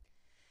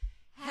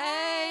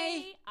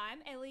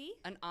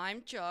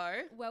I'm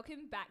Joe,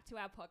 Welcome back to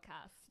our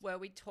podcast. where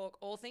we talk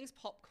all things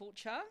pop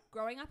culture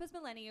Growing up as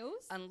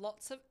millennials. and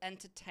lots of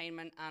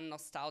entertainment and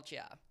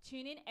nostalgia.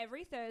 Tune in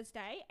every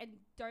Thursday and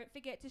don't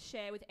forget to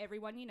share with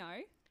everyone you know.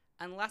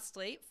 And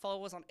lastly,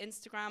 follow us on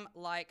Instagram,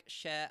 like,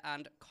 share,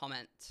 and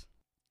comment.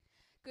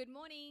 Good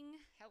morning.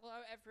 Hello,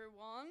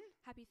 everyone.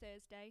 Happy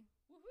Thursday.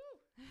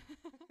 Woohoo!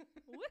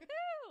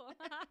 Woohoo!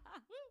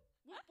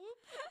 Whoop, whoop.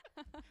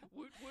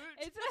 Woot, woot.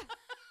 It's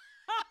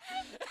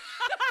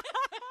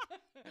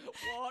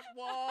What?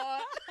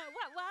 what?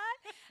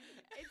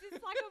 Is this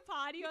like a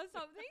party or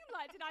something?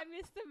 Like, did I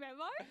miss the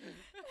memo?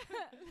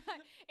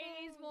 Like, it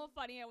is more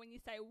funnier when you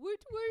say woot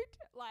woot.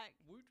 Like,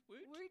 Woot,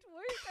 woot. woot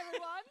woot,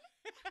 everyone.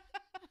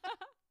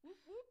 Whoop,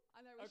 whoop.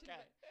 I know we should.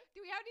 Okay.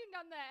 We haven't even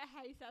done the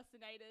Hey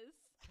Assassinators.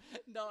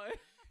 No.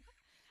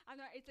 I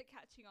know, is it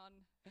catching on?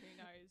 Who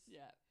knows?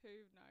 Yeah. Who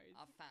knows?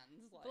 Our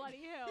fans. Like.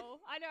 Bloody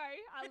hell. I know.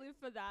 I live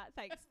for that.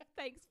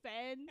 Thanks,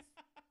 fans.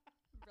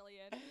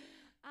 Brilliant.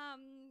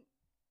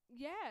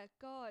 Yeah,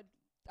 God.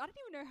 I don't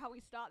even know how we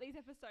start these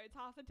episodes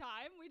half the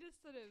time. We just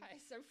sort of... Okay,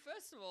 so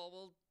first of all,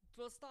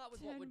 we'll start with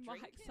what we're Turn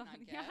mics drinking, on.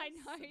 I guess. Yeah, I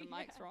know, So the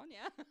mics yeah. are on,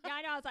 yeah. Yeah,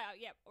 I know. I was like, oh,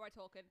 yep, we're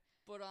talking.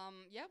 But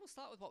yeah, we'll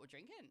start with what we're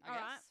drinking, I All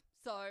right. guess.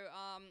 So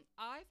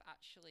I've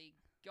actually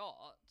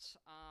got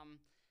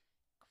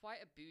quite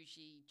a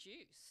bougie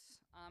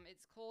juice.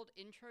 It's called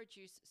Intro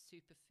Juice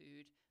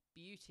Superfood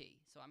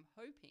Beauty. So I'm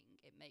hoping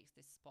it makes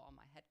this spot on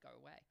my head go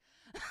away.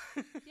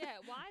 Yeah,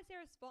 why is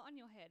there a spot on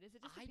your head? Is it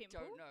just a I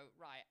pimple? don't know.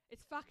 Right.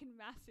 It's fucking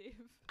massive.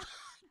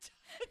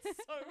 It's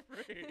so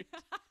rude.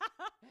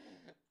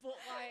 But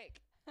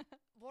like,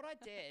 what I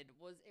did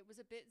was it was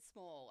a bit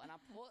small, and I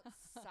put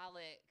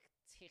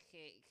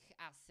salicylic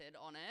acid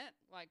on it,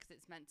 like, because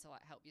it's meant to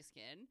like help your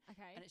skin,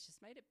 Okay. and it's just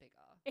made it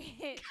bigger.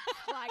 It's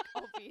like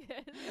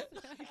obvious.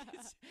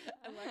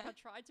 And like I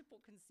tried to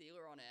put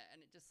concealer on it, and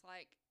it just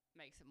like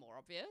makes it more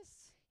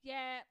obvious.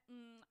 Yeah,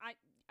 I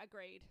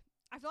agreed.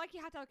 I feel like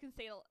you have to have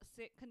concealer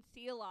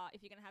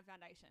if you're going to have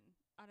foundation.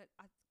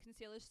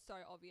 Concealer's so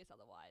obvious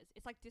otherwise.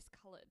 It's like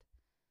discolored.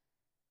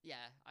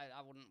 Yeah,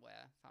 I wouldn't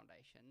wear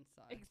foundation,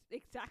 so.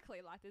 Exactly,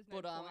 like there's no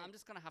But point. I'm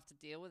just gonna have to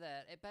deal with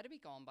it. It better be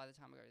gone by the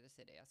time I go to the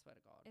city. I swear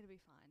to God. It'll be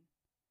fine.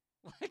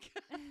 Like,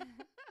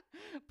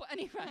 but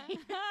anyway,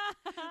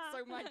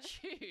 so my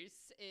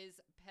juice is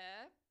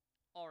pear,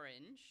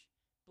 orange,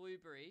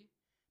 blueberry,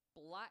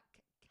 black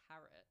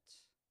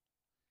carrot,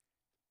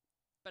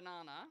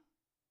 banana,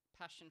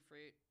 passion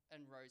fruit,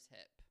 and rose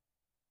hip.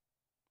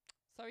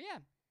 So yeah.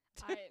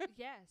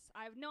 Yes,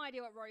 I have no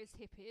idea what rose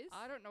hip is.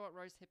 I don't know what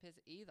rose hip is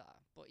either,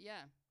 but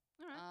yeah.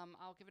 All right.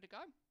 I'll give it a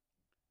go.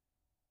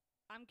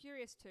 I'm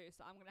curious too,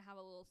 so I'm going to have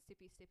a little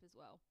sippy sip as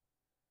well.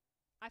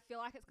 I feel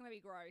like it's going to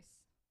be gross.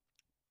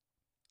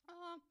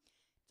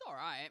 It's all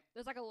right.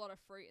 There's like a lot of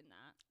fruit in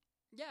that.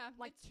 Yeah,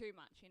 Like too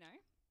much, you know?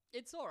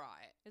 it's all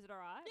right. Is it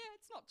all right? Yeah,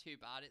 it's not too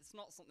bad. It's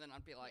not something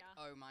I'd be like,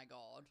 Yeah. oh my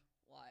God,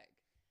 like.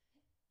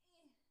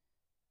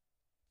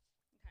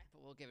 Okay.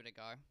 But we'll give it a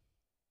go.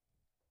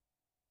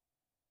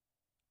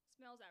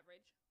 Smells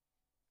average.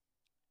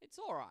 It's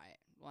all right.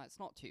 Well, it's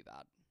not too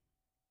bad.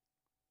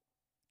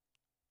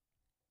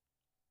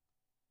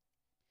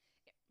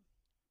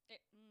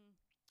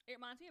 It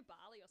reminds me of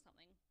barley or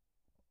something.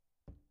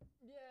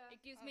 Yeah.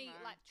 It gives me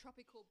like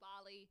tropical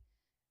barley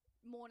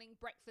morning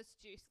breakfast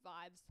juice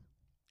vibes.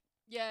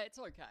 Yeah, it's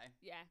okay,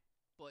 Yeah.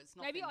 but it's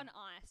not. Maybe on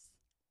ice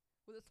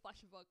with a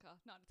splash of vodka.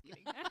 No, I'm just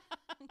kidding.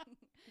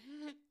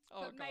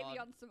 Oh But maybe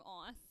God. on some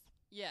ice.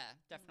 Yeah,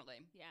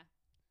 definitely. Yeah.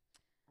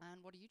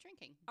 And what are you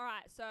drinking? All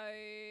right. So,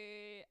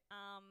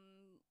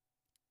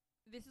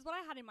 this is what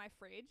I had in my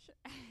fridge,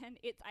 and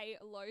it's a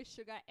low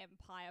sugar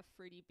Empire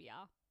fruity beer.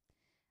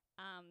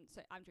 So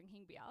I'm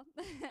drinking beer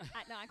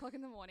at 9 o'clock in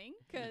the morning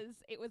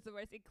because it was the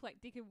most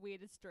eclectic and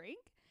weirdest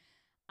drink.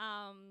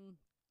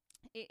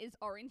 It is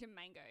orange and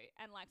mango.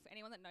 And like for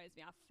anyone that knows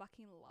me, I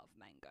fucking love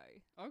mango.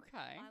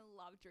 Okay. I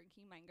love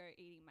drinking mango,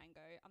 eating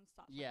mango. I'm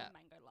such Yeah. a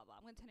mango lover.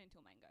 I'm going to turn into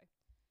a mango.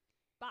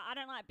 But I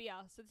don't like beer,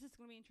 so this is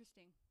going to be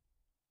interesting.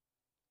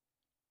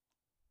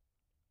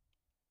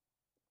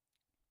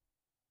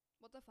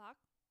 What the fuck?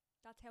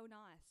 That's hell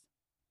nice.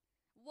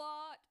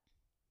 What?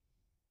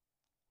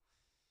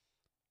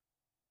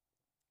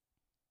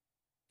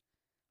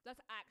 That's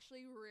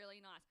actually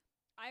really nice.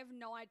 I have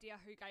no idea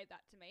who gave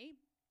that to me.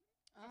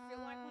 I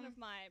feel like one of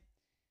my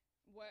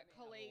work me have a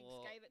colleagues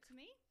look. gave it to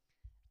me.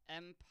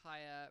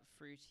 Empire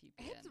fruity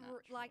beer. It's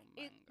natural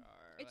it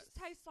mango. just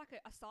tastes like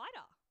a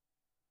cider.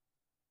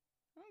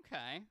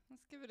 Okay,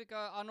 let's give it a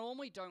go. I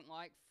normally don't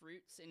like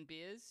fruits in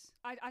beers.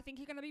 I think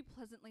you're going to be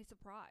pleasantly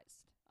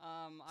surprised.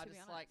 I To be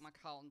just like honest. my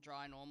Carlton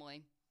Dry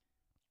normally.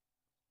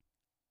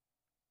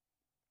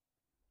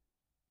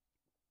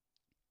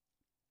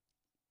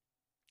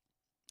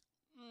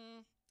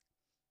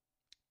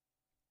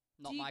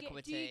 Not my cup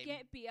of tea. Do you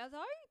get beer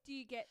though? Do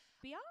you get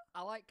beer?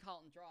 I like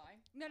Carlton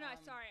Dry. No,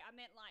 sorry. I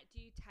meant like,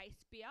 do you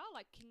taste beer?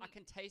 Like, can you? I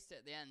can taste it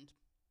at the end.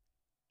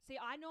 See,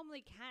 I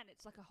normally can.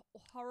 It's like a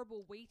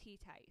horrible wheaty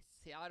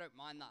taste. See, I don't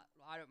mind that.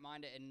 I don't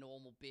mind it in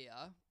normal beer,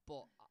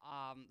 but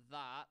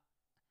that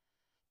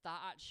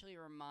That actually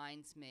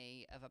reminds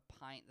me of a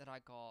pint that I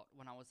got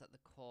when I was at the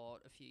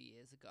court a few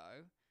years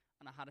ago,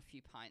 and I had a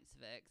few pints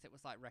of it because it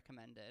was like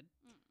recommended,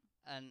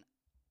 and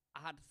I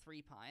had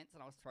 3 pints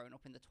and I was throwing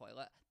up in the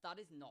toilet. That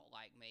is not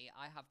like me.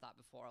 I have that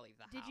before I leave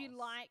the house. Did you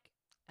like?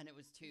 And it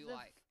was too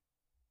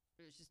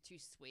it was just too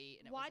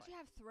sweet. And why'd you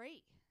have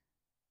 3?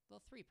 Well,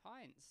 3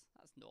 pints.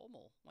 That's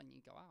normal when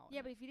you go out.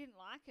 Yeah, but if you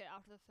didn't like it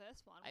after the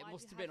first one, it why'd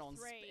must you have been on.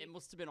 3? It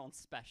must have been on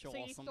special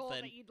so or you something.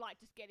 thought that you'd like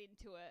just get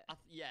into it.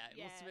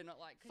 It must have been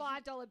like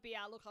 $5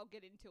 beer. Look, I'll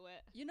get into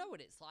it. You know what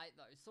it's like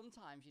though.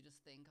 Sometimes you just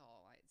think,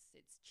 oh,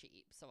 it's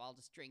cheap, so I'll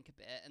just drink a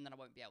bit, and then I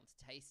won't be able to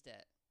taste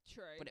it.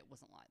 True, but it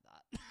wasn't like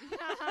that.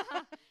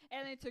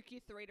 And it took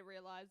you 3 to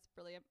realize.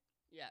 Brilliant.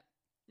 Yeah.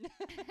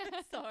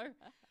 So,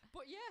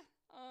 but yeah,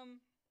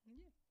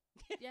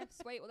 yeah,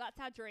 sweet. Well, that's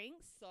our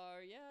drinks.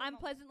 So yeah, I'm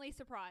pleasantly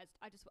surprised.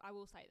 I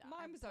will say that.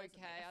 Mine was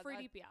okay. A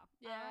fruity beer.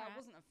 Yeah, I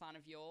wasn't a fan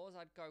of yours.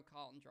 I'd go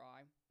Carlton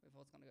Dry if I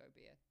was going to go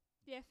beer.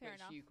 Yeah, fair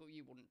enough. You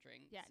wouldn't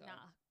drink. Yeah, so.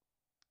 nah.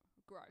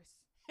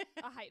 Gross.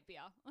 I hate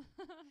beer.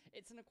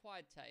 It's an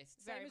acquired taste.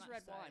 Very Same as much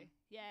red so. wine.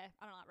 Yeah,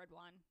 I don't like red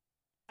wine.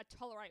 I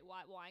tolerate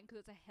white wine because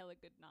it's a hella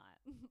good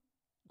night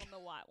on the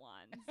white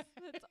wines.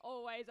 It's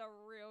always a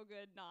real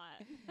good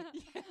night.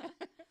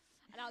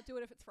 And I'll do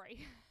it if it's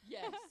free.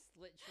 Yes,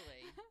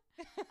 literally.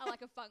 I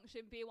like a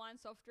function beer, wine,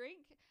 soft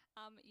drink.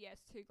 Yes,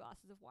 2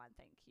 glasses of wine,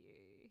 thank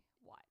you.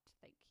 White,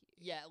 thank you.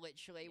 Yeah,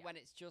 literally. Yeah.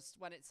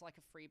 When it's like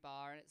a free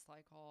bar and it's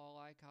like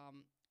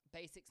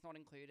basics not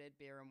included,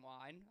 beer and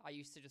wine. I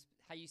used to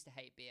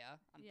hate beer,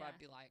 and I'd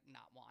be like,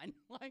 nah, wine.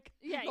 Like,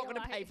 yeah, not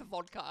gonna pay for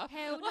vodka.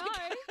 Hell no,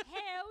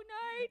 hell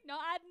no,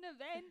 not at an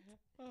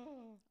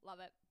event. Love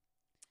it.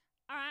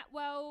 All right,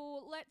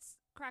 well, let's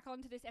crack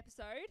on to this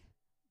episode.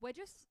 We're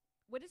just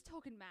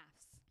talking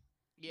maths.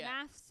 Yeah.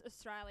 Maths,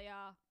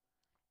 Australia,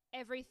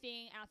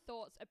 everything, our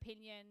thoughts,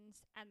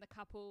 opinions, and the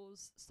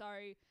couples.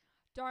 So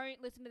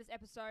don't listen to this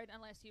episode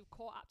unless you've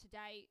caught up to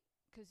date,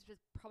 because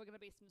there's probably going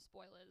to be some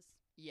spoilers.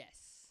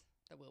 Yes,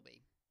 there will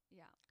be.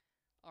 Yeah.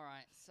 All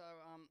right, so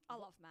I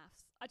love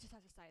maths. I just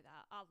have to say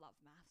that. I love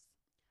maths.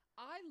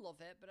 I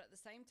love it, but at the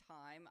same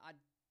time, I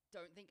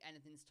don't think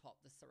anything's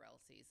topped the Sorrel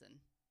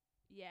season.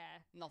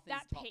 Yeah.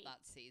 Nothing's topped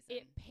that season.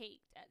 It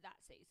peaked at that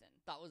season.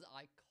 That was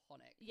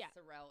iconic. Yeah.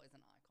 Sorrel is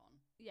an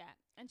icon. Yeah.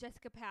 And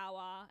Jessica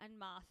Power and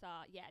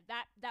Martha. Yeah,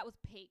 that was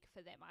peak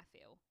for them, I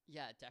feel.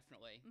 Yeah,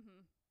 definitely.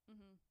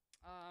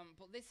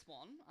 But this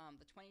one,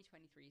 the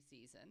 2023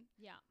 season.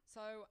 Yeah.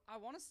 So I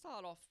want to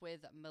start off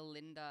with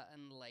Melinda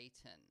and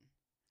Leighton.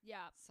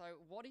 Yeah. So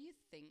what do you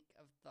think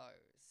of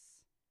those?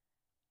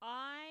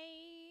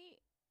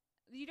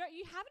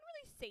 You haven't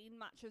really seen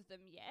much of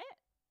them yet.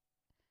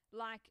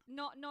 Like,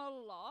 not a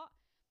lot.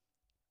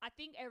 I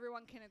think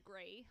everyone can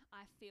agree,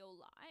 I feel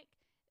like,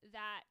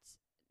 that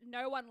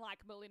no one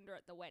liked Melinda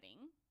at the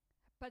wedding.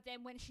 But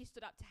then when she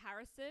stood up to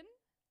Harrison,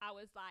 I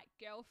was like,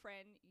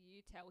 girlfriend,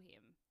 you tell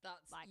him.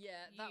 That was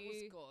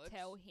good.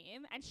 Tell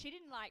him. And she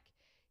didn't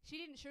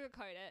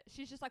sugarcoat it.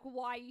 She's just like,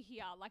 why are you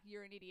here? Like,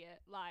 you're an idiot.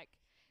 Like,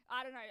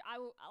 I don't know. I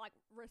like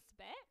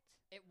respect.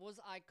 It was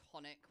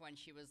iconic when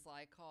she was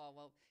like, oh,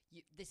 well,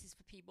 this is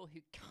for people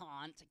who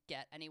can't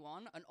get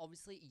anyone. And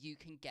obviously you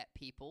can get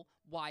people.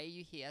 Why are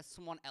you here?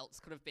 Someone else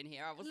could have been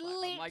here. I was like,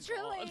 oh my God.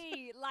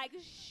 Literally, like,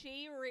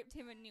 she ripped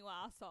him a new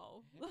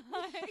arsehole.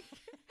 Like,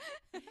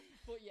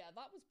 but yeah,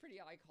 that was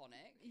pretty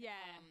iconic. Yeah.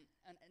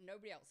 And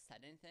nobody else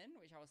said anything,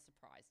 which I was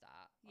surprised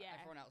at. Like, yeah.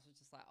 Everyone else was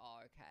just like,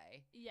 oh,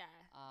 okay. Yeah.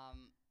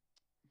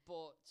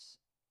 But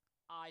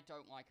I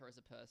don't like her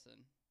as a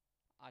person.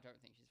 I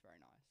don't think she's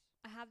very nice.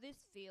 I have this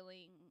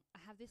feeling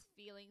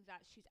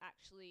that she's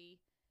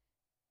actually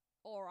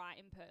all right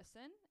in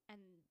person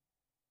and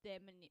they're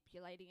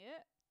manipulating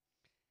it.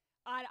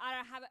 I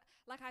don't have it.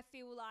 Like, I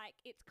feel like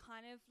it's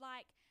kind of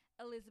like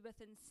Elizabeth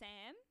and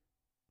Sam.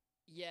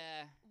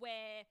 Yeah.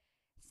 Where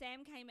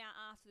Sam came out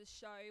after the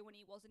show when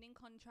he wasn't in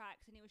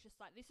contracts and he was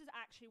just like, this is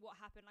actually what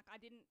happened. Like, I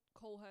didn't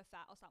call her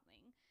fat or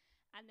something.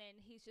 And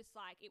then he's just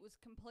like, it was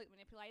completely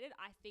manipulated.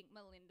 I think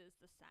Melinda's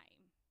the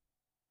same.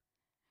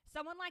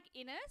 Someone like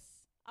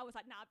Ines, I was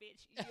like, nah,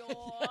 bitch, you're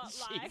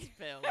like,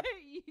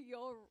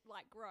 you're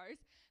like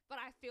gross. But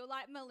I feel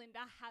like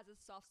Melinda has a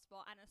soft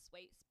spot and a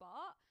sweet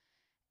spot.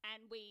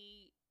 And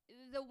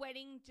the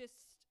wedding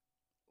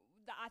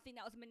I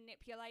think that was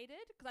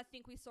manipulated because I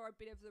think we saw a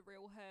bit of the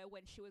real her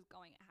when she was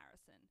going at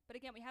Harrison. But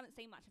again, we haven't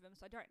seen much of him,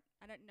 so I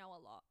don't know a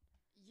lot.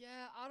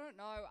 Yeah, I don't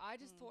know. I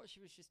just thought she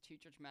was just too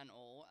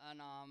judgmental. And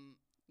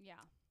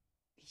yeah.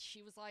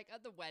 She was like,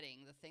 at the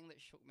wedding, the thing that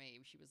shook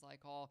me, she was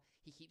like, oh,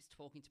 he keeps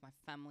talking to my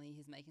family.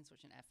 He's making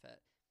such an effort.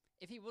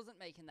 If he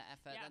wasn't making the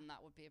effort, then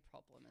that would be a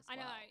problem as well.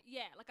 I know.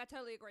 Yeah. Like, I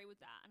totally agree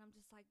with that. And I'm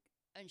just like,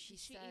 and she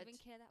does she even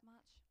care that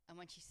much? And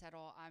when she said,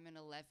 oh, I'm an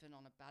 11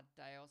 on a bad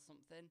day or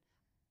something.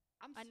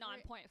 A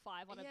 9.5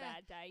 on a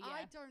bad day, yeah.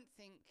 I don't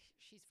think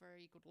she's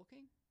very good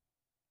looking.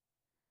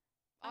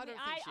 I don't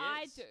think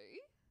she is.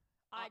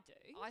 I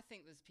do. I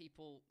think there's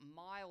people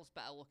miles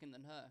better looking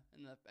than her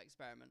in the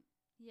experiment.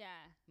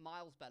 Yeah.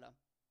 Miles better.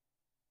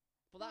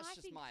 Well, that's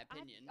just my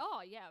opinion.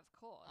 yeah, of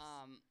course.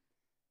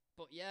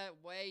 But yeah,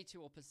 way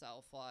too up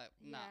herself. Like,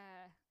 nah.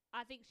 Yeah.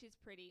 I think she's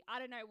pretty. I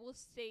don't know. We'll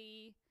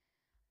see.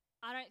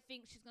 I don't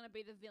think she's going to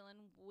be the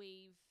villain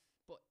we've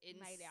But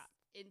made out.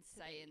 in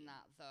saying be.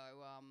 that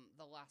though,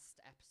 the last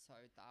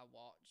episode that I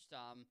watched,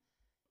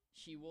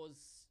 she was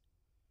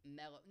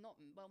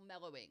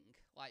mellowing.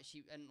 Like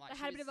she They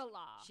had a bit of a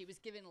laugh. She was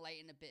giving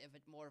Leighton a bit of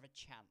more of a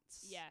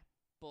chance. Yeah.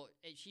 But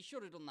she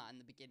should have done that in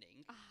the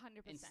beginning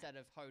 100%. instead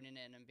of honing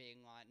in and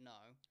being like, no.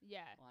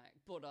 Yeah. Like,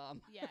 but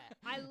Yeah.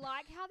 I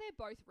like how they're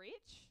both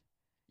rich.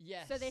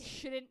 Yes. So there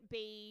shouldn't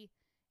be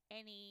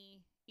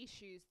any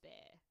issues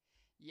there.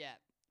 Yeah.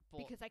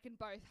 But Because they can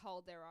both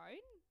hold their own.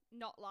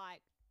 Not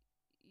like,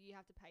 you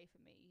have to pay for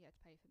me, you have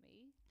to pay for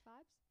me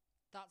vibes.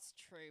 that's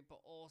true, but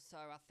also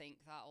I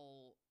think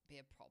that'll be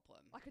a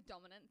problem. Like a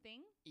dominant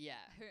thing.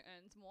 Yeah. Who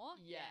earns more?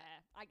 Yeah.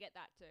 I get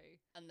that too.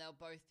 And they'll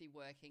both be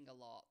working a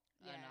lot.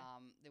 Yeah.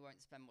 And they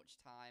won't spend much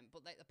time.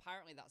 But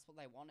apparently that's what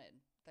they wanted.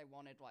 They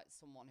wanted like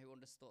someone who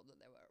understood that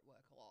they were at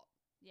work a lot.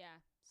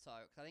 Yeah. So,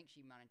 because I think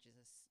she manages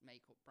a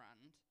makeup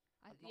brand.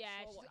 I'm not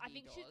yeah. sure what I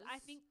he think does. I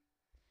think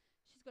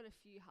she's got a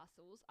few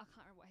hustles. I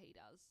can't remember what he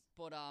does.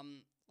 But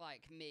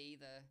like me,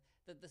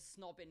 the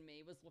snob in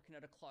me was looking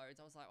at her clothes.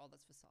 I was like, oh,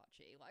 that's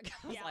Versace. Like,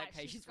 I was like,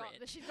 hey, she's rich.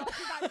 She's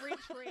like rich.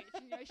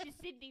 You know, she's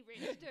Sydney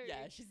rich too.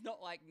 Yeah, she's not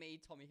like me,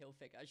 Tommy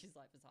Hilfiger. She's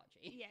like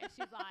Versace. Yeah,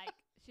 she's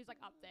like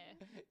up there.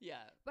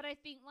 Yeah. But I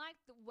think like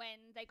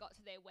when they got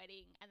to their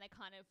wedding and they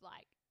kind of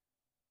like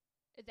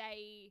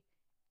they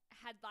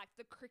had like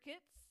the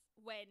crickets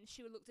when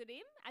she looked at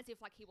him as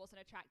if like he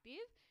wasn't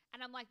attractive,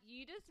 and I'm like,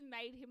 you just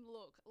made him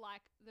look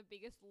like the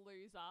biggest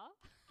loser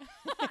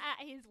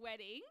at his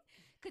wedding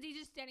because he's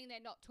just standing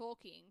there not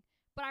talking.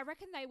 But I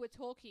reckon they were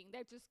talking.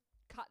 They've just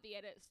cut the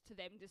edits to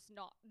them just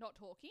not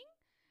talking,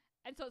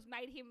 and so it's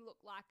made him look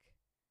like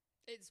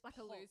it's like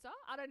a loser.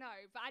 I don't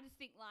know, but I just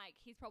think like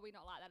he's probably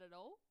not like that at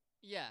all.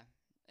 Yeah,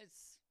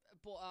 it's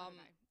but I don't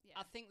know. Yeah.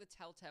 I think the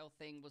telltale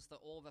thing was that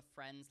all the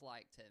friends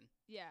liked him.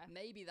 Yeah.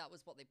 Maybe that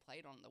was what they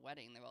played on at the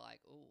wedding. They were like,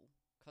 "Ooh,"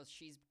 because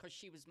she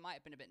might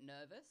have been a bit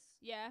nervous.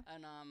 Yeah.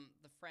 And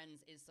the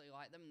friends instantly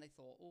liked them, and they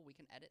thought, "Oh, we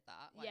can edit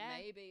that. Like, Yeah.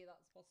 maybe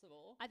that's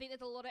possible." I think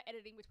there's a lot of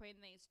editing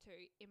between these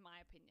two, in my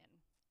opinion.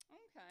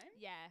 Okay.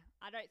 Yeah,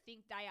 I don't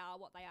think they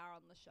are what they are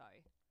on the show.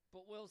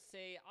 But we'll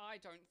see. I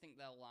don't think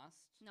they'll last.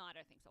 No, I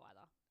don't think so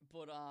either.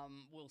 But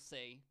we'll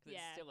see. 'Cause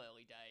Yeah. it's still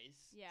early days.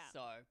 Yeah.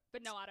 So.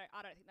 But no, I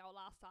don't think they'll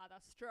last either.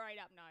 Straight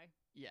up, no.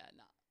 Yeah.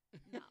 Nah.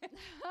 No.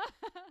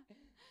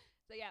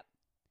 So yeah.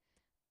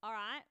 All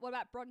right. What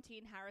about Bronte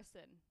and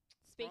Harrison?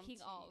 Speaking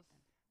Bronte. of.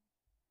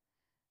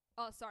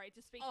 Oh, sorry.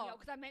 Just speaking of,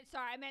 because I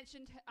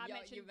mentioned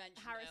you mentioned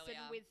Harrison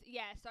earlier. with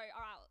So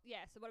all right.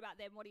 Yeah. So what about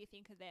them? What do you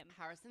think of them?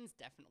 Harrison's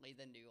definitely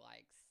the new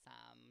like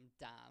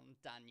Sam,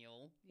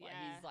 Daniel. Like,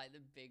 Yeah. he's like the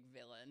big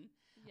villain.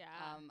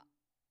 Yeah.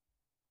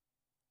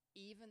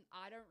 Even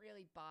I don't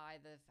really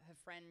buy her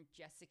friend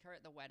Jessica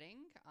at the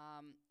wedding.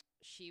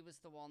 She was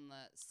the one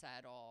that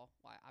said, "Oh,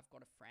 like I've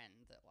got a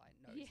friend that like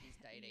knows he's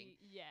dating."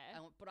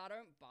 Yeah. But I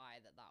don't buy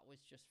that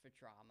was just for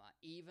drama.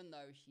 Even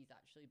though she's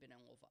actually been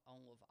on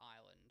Love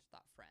Island.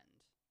 That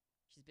friend,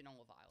 she's been on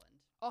Love Island.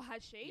 Oh,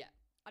 has she? Yeah.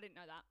 I didn't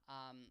know that.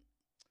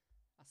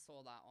 I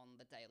saw that on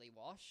the Daily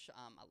Wash.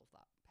 I love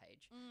that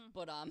page. Mm.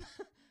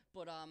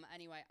 But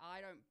anyway,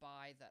 I don't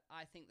buy that.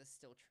 I think there's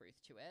still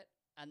truth to it.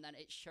 And then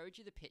it showed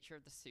you the picture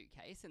of the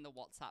suitcase in the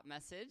WhatsApp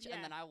message. Yeah.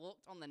 And then I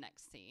looked on the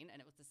next scene and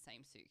it was the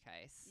same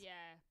suitcase.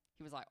 Yeah.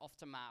 He was like off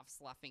to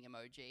Mafs, laughing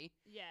emoji.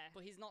 Yeah.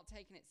 But he's not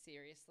taking it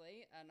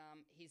seriously. And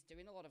he's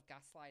doing a lot of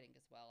gaslighting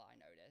as well, I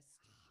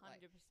noticed.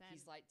 100%.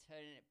 He's like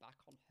turning it back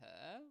on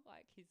her.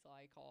 Like he's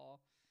like,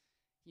 oh,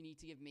 you need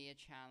to give me a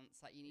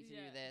chance. Like you need to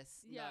do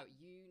this. Yeah. No,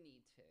 you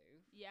need to.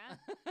 Yeah.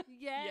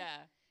 Yeah. Yeah.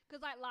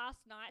 Because like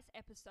last night's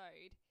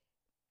episode,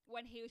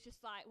 when he was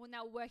just like, when they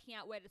were working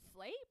out where to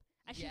sleep,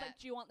 and she's like,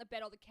 do you want the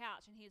bed or the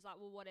couch? And he's like,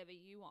 well, whatever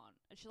you want.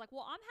 And she's like,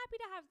 well, I'm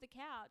happy to have the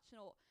couch.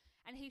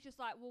 And he's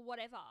just like, well,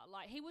 whatever.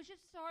 Like, he was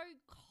just so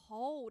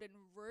cold and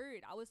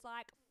rude. I was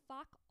like,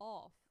 fuck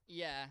off.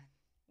 Yeah.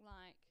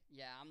 Like.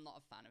 Yeah, I'm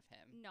not a fan of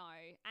him. No.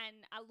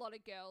 And a lot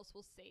of girls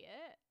will see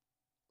it.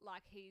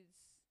 Like,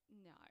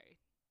 no.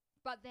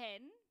 But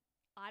then,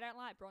 I don't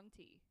like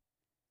Bronte.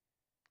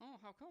 Oh,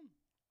 how come?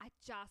 I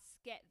just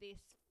get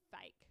this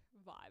fake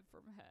vibe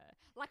from her.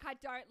 Like, I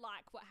don't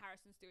like what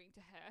Harrison's doing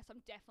to her. So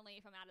I'm definitely,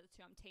 if I'm out of the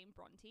two, I'm team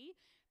Bronte.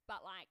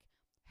 But like,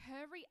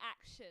 her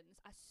reactions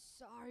are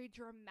so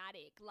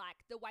dramatic.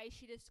 Like the way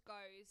she just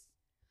goes,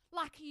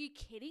 like, are you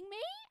kidding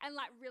me? And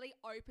like really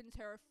opens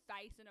her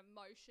face and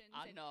emotions.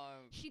 I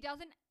know. She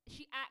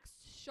acts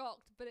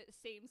shocked, but it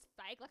seems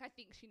fake. Like, I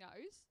think she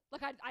knows.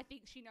 Like, I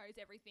think she knows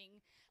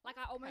everything.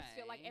 Like, I almost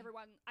feel like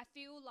I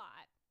feel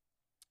like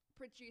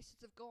producers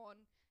have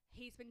gone,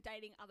 he's been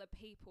dating other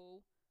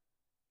people,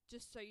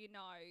 just so you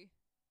know,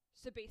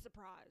 so be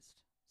surprised.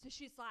 So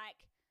she's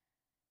like,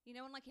 you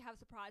know when like you have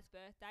a surprise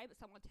birthday but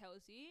someone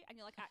tells you and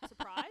you're like act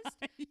surprised?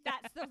 Yeah.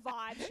 That's the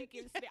vibe she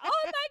gives me.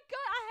 Oh my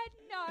God, I had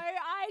no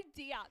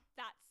idea.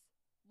 That's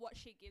what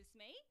she gives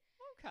me.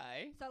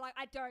 Okay. So like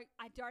I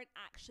don't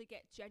actually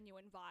get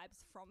genuine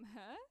vibes from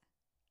her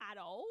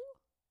at all.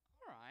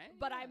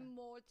 But I'm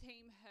more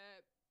team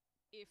her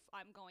if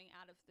I'm going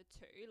out of the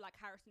two. Like,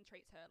 Harrison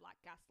treats her like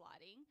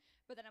gaslighting,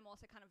 but then I'm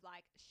also kind of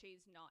like,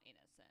 she's not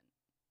innocent.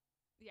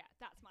 Yeah,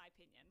 that's my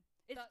opinion.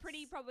 It's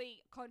pretty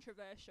probably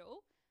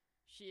controversial.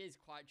 She is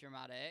quite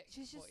dramatic.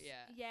 She's just,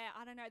 yeah,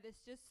 I don't know.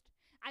 There's just,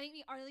 I think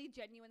the only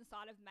genuine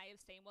side of May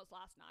have seen was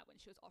last night when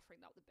she was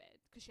offering up the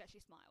bed because she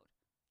actually smiled.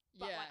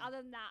 But like,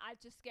 other than that, I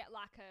just get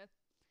like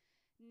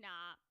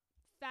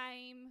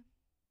fame.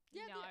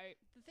 Yeah, no.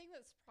 The thing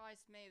that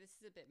surprised me, this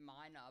is a bit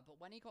minor, but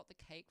when he got the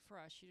cake for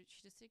her, she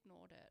just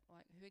ignored it.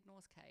 Like, who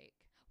ignores cake?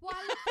 Well,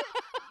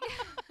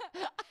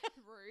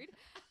 rude.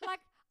 Like,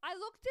 I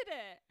looked at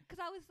it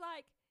because I was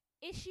like,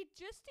 is she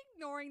just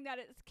ignoring that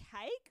it's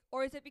cake,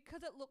 or is it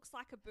because it looks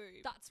like a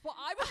boob? That's what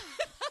I was.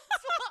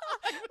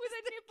 With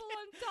a nipple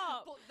on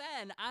top. But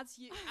then, as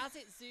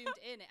it zoomed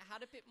in, it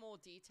had a bit more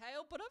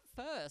detail. But at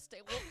first,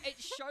 it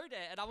showed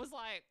it, and I was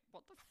like,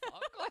 "What the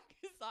fuck? Like,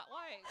 is that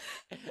like?"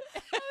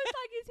 I was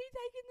like, "Is he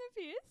taking the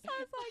piss?" I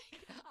was like,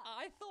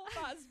 I thought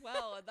that as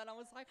well, and then I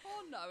was like,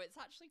 "Oh no, it's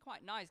actually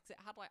quite nice because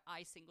it had like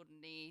icing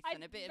underneath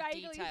and a bit of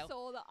detail." I vaguely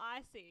saw the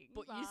icing,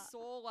 but you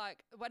saw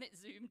like when it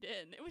zoomed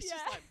in, it was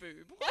just like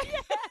boob. Yeah.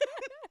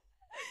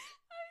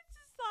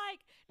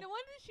 Like, no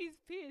wonder she's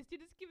pissed. You're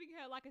just giving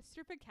her like a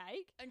strip of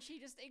cake. And she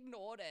just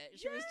ignored it.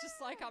 She was just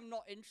like, I'm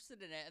not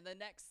interested in it. And the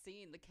next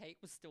scene, the cake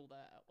was still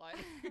there.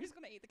 Like, who's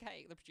going to eat the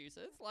cake? The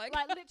producers? Like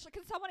literally,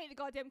 can someone eat the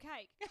goddamn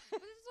cake?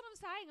 But this is what I'm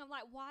saying. I'm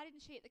like, why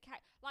didn't she eat the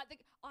cake? Like,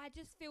 I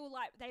just feel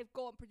like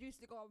producers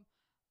have gone,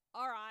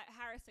 all right,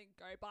 Harrison,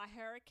 go buy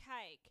her a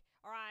cake.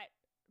 All right,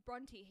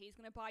 Bronte, he's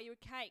going to buy you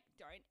a cake.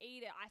 Don't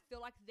eat it. I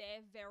feel like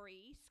they're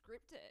very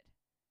scripted.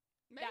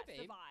 Maybe. That's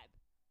the vibe.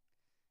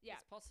 Yeah,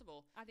 it's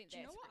possible. I think.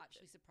 Do you know what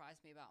actually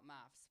surprised me about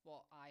Mafs?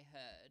 What I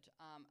heard,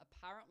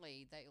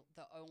 apparently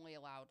they're only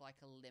allowed like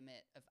a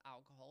limit of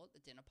alcohol at the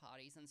dinner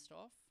parties and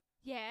stuff.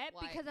 Yeah,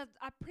 like, because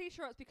I'm pretty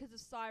sure it's because of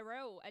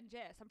Cyril and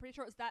Jess. I'm pretty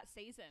sure it's that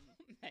season.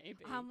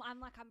 Maybe. I'm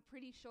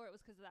pretty sure it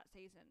was because of that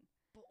season.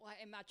 But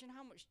like, imagine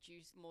how much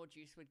more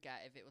juice would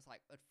get if it was like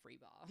a free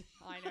bar.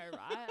 I know,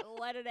 right?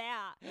 Let it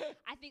out.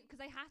 I think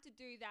because they have to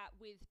do that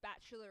with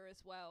Bachelor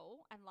as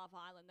well and Love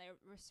Island. They're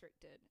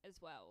restricted as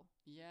well.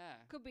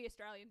 Yeah. Could be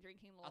Australian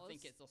drinking laws. I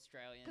think it's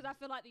Australian. Because I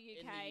feel like the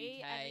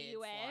UK and the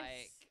US,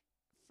 like,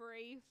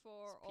 free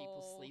for all.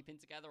 People sleeping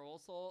together, all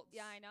sorts.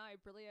 Yeah, I know.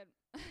 Brilliant.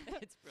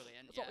 It's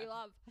brilliant. That's what we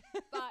love.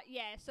 But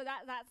yeah, so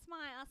that's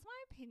my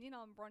opinion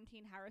on Bronte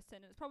and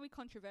Harrison. It's probably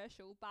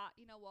controversial, but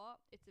you know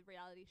what? It's a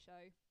reality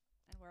show.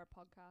 And we're a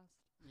podcast.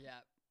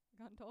 Yeah.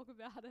 Can't talk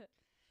about it.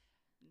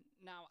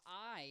 Now,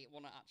 I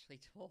want to actually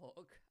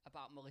talk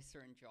about Melissa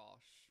and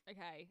Josh.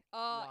 Okay.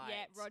 Oh, right.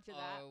 Yeah, roger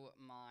that. Oh,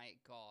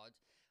 my God.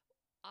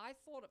 I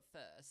thought at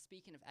first,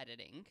 speaking of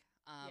editing,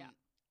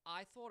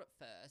 I thought at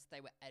first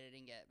they were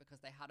editing it because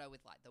they had her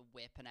with, like, the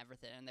whip and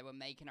everything, and they were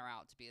making her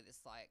out to be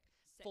this, like,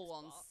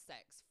 full-on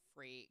sex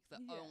freak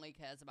that only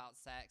cares about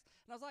sex.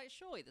 And I was like,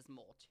 surely there's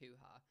more to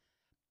her.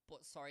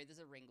 But sorry, there's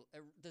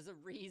a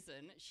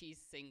reason she's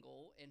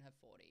single in her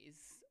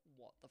 40s.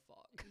 What the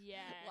fuck?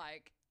 Yeah.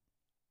 Like,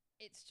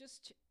 it's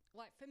just,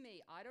 like, for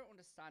me, I don't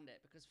understand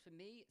it because for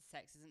me,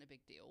 sex isn't a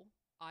big deal.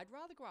 I'd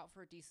rather go out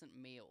for a decent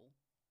meal.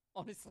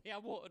 Honestly, I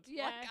would.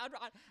 Yeah.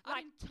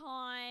 Like,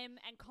 time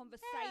and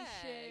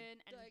conversation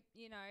and, like,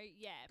 you know,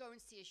 go and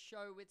see a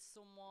show with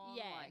someone.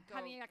 Yeah. Like,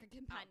 having, like, a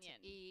companion.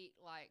 Out to eat,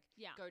 like,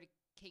 go to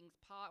King's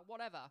Park,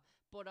 whatever.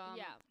 But,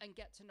 and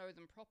get to know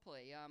them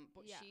properly.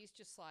 But she's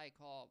just like,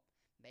 oh,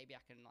 maybe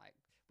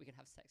we can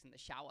have sex in the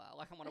shower.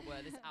 Like, I want to wear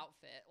this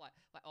outfit. Like,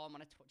 oh, I'm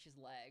going to touch his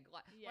leg.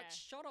 Like,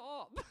 shut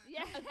up.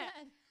 Yeah. And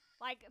then,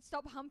 like,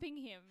 stop humping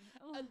him.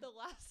 And the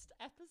last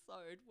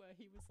episode where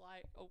he was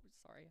like, oh,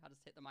 sorry, I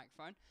just hit the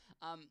microphone.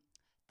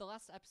 The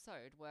last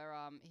episode where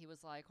he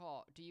was like,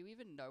 oh, do you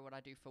even know what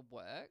I do for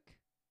work?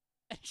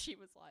 And she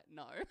was like,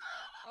 no.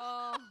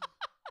 Oh.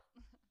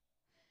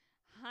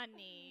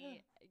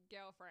 Honey,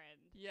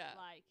 girlfriend. Yeah.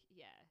 Like,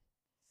 yeah.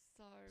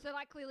 So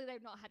like, clearly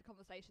they've not had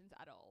conversations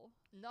at all.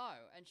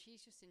 No, and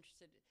she's just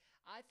interested.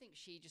 I think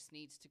she just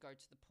needs to go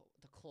to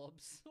the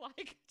clubs,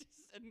 like,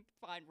 and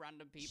find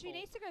random people. She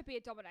needs to go be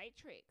a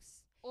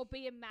dominatrix or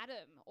be a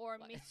madam or a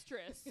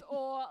mistress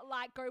or,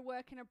 like, go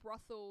work in a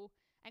brothel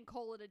and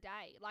call it a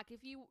day. Like,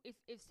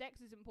 if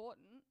sex is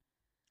important,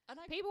 and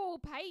people will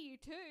pay you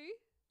too.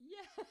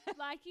 Yeah.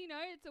 Like, you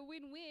know, it's a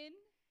win-win.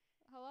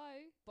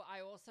 Hello. But I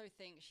also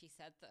think she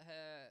said that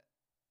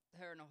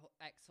her and her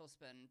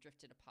ex-husband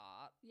drifted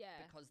apart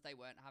because they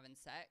weren't having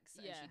sex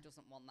and she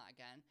doesn't want that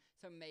again.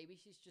 So maybe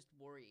she's just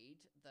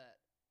worried that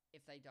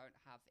if they don't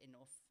have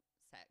enough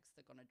sex,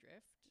 they're going to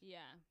drift.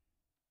 Yeah.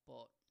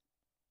 But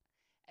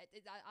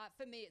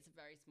for me, it's a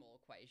very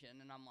small equation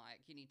and I'm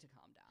like, you need to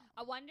calm down.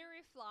 I wonder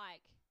if,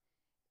 like,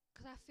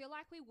 because I feel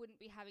like we wouldn't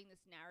be having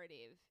this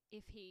narrative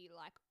if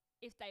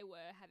they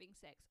were having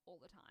sex all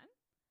the time.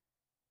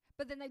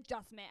 But then they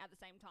just met at the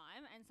same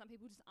time, and some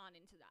people just aren't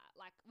into that.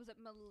 Like, was it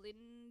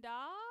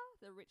Melinda,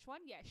 the rich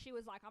one? Yeah, she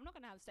was like, I'm not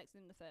going to have sex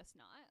in the first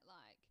night.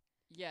 Like,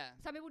 yeah.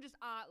 Some people just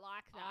aren't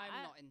like that.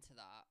 I'm not into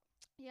that.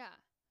 Yeah.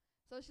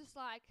 So it's just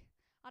like,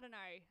 I don't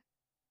know.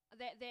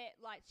 they're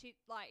like she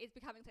like it's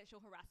becoming sexual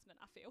harassment.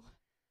 I feel.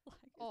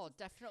 Like, Oh,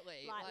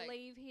 definitely. Like,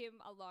 leave him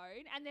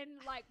alone. And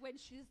then, like, when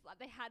she's like,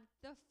 they had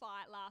the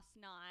fight last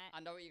night. I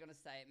know what you're gonna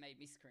say. It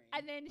made me scream.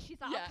 And then she's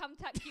like, I'll come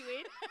tuck you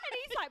in. And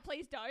he's like,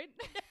 please don't.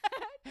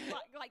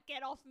 like,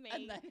 get off me.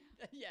 And then,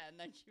 and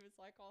then she was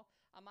like, oh,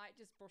 I might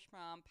just brush my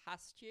arm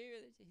past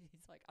you. And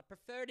he's like, I'd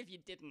prefer it if you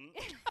didn't.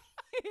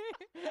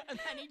 And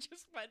then he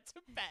just went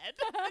to bed.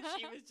 And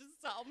she was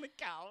just sat on the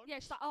couch. Yeah,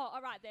 she's like, oh,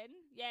 all right then.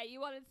 Yeah,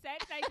 you wanted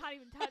sex? Now you can't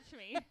even touch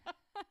me.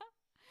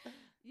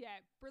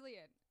 Yeah,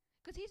 brilliant.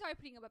 Because he's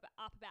opening up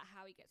about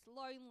how he gets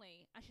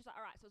lonely. And she's like,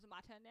 all right, so is it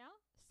my turn now?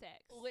 Sex.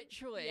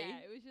 Literally.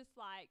 Yeah, it was just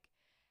like,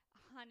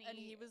 honey. And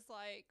he was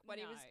like, when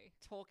he no. was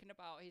talking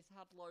about he's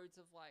had loads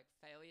of like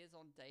failures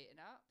on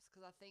dating apps.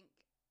 Because I think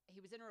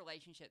he was in a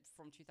relationship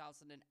from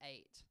 2008.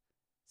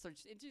 So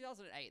in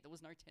 2008, there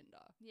was no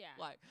Tinder. Yeah.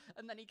 Like,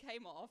 and then he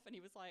came off and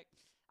he was like,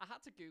 I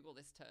had to Google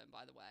this term,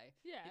 by the way.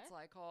 Yeah. It's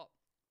like,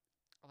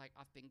 like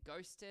I've been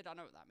ghosted. I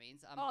know what that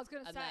means. I was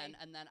going to say.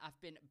 And then I've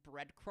been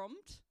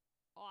breadcrumbed.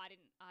 Oh, I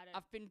don't.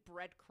 I've been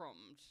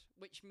breadcrumbed,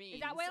 which means is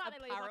that where like,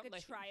 they leave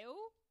like a trail?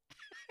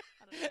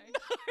 I don't know.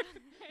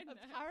 No.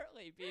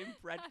 Apparently, being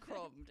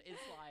breadcrumbed is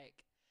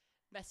like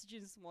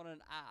messaging someone on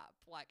an app,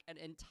 like, and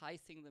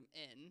enticing them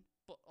in,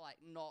 but like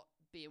not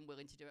being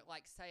willing to do it.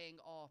 Like saying,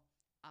 "Oh,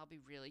 I'll be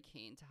really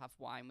keen to have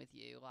wine with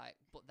you," like,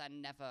 but then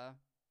never,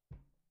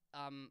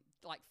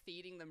 like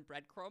feeding them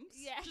breadcrumbs.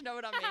 Yeah. Do you know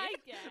what I mean?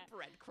 Yeah.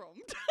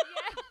 Breadcrumbed.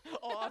 Yeah.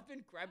 Oh, I've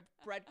been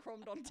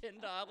breadcrumbed on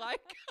Tinder. Like,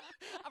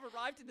 I've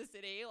arrived in the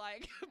city,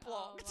 like,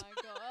 blocked. Oh my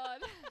god.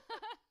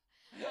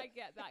 I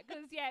get that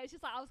because it's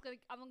just like I'm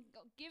gonna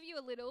give you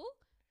a little,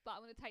 but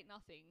I'm gonna take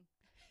nothing.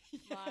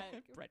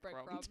 Like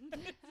breadcrumbed.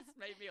 It just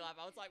made me laugh.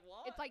 I was like,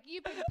 what? It's like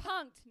you've been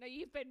punked. No,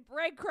 you've been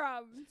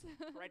breadcrumbed.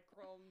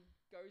 Breadcrumb,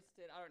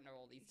 ghosted. I don't know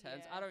all these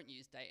terms. Yeah. I don't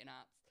use dating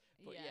apps,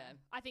 but yeah.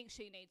 I think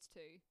she needs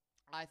to.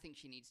 I think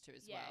she needs to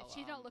as well. Yeah,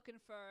 she's not looking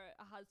for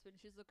a husband.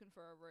 She's looking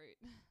for a root.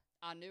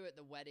 I knew at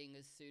the wedding,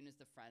 as soon as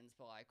the friends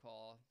were like,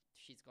 "Oh,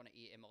 she's gonna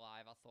eat him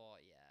alive," I thought,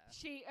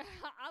 yeah.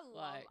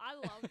 I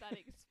love that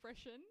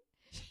expression.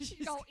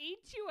 She's gonna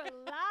eat you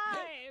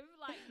alive.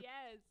 Like,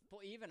 yes.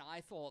 But even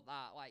I thought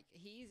that, like,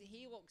 he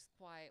looks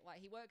quite like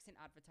he works in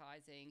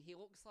advertising. He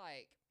looks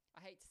like,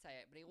 I hate to say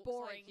it, but he looks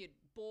boring. like your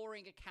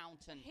boring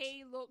accountant.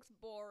 He looks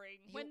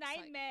boring. When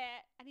they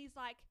met, and he's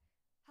like,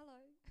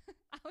 "Hello,"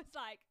 I was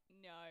like,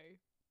 "No."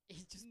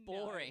 He's just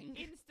boring.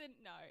 No.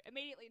 Instant no.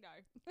 Immediately no.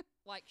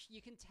 Like,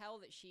 you can tell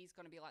that she's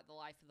going to be like the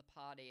life of the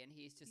party, and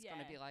he's just going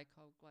to be like,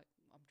 oh, like,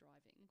 I'm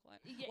driving.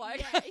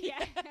 Like,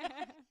 yeah.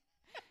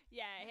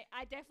 Yeah,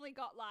 I definitely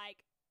got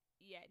like,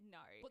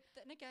 no. But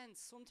then again,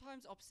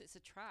 sometimes opposites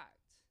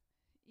attract.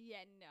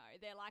 Yeah,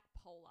 no. They're like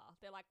polar.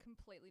 They're like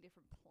completely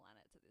different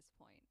planets at this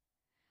point.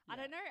 Yeah.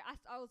 I don't know.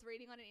 I was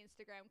reading on an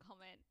Instagram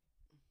comment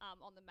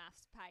on the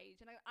Mafs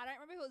page, and I don't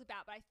remember who it was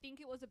about, but I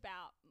think it was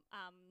about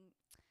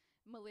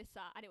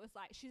Melissa, and it was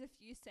like, she's a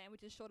few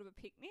sandwiches short of a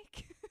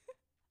picnic.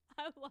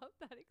 I love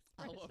that expression.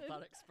 I love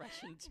that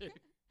expression too.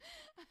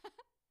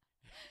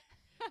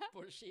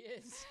 But she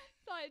is.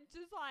 So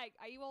just like,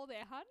 are you all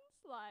there,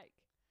 huns? Like,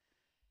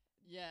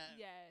 yeah.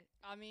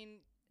 I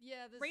mean,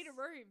 yeah. Read a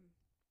room.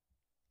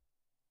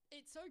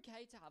 It's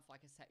okay to have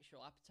like a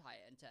sexual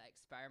appetite and to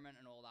experiment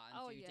and all that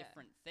and do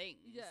different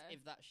things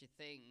if that's your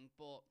thing.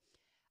 But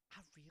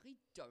I really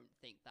don't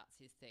think that's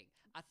his thing.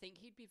 I think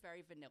he'd be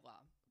very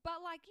vanilla.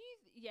 But like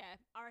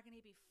I reckon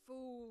he'd be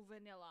full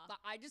vanilla.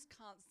 Like, I just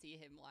can't see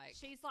him like.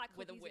 She's like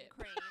with a whip whip.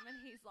 And cream, and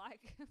he's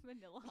like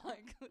vanilla,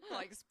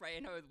 like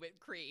spraying her with whipped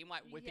cream,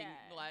 like whipping.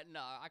 Yeah. Like,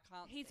 no, I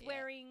can't. He's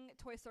wearing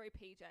Toy Story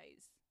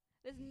PJs.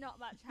 There's not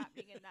much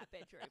happening in that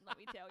bedroom. Let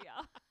me tell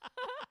ya.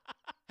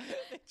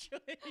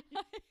 Literally.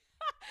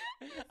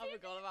 I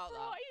forgot about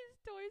that.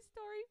 His Toy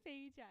Story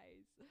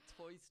PJs.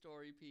 Toy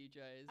Story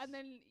PJs. And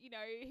then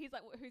he's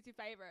like, "Who's your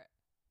favorite?"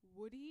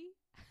 Woody.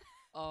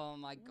 Oh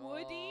my god,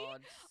 Woody!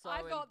 So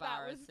I thought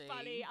that was embarrassing.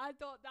 funny. I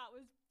thought that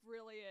was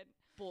brilliant.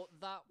 But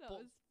that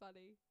was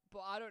funny.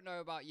 But I don't know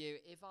about you.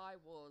 If I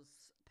was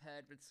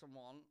paired with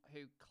someone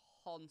who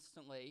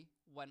constantly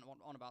went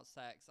on about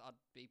sex,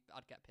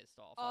 I'd get pissed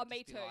off. Oh, I'd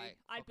me just too. Like,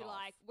 I'd be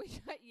off.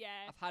 like,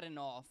 yeah. I've had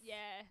enough.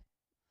 Yeah.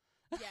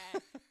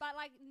 But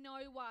like,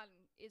 no one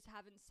is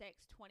having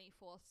sex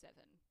 24/7.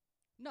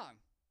 No.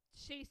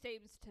 She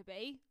seems to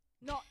be.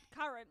 Not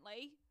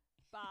currently,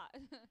 but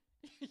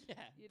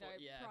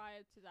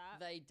prior to that.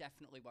 They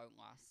definitely won't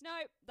last. No,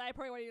 they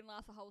probably won't even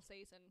last the whole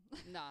season.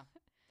 Nah.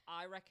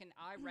 I reckon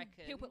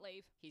he'll put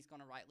leave. He's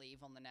gonna write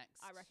leave on the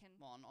next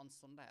one on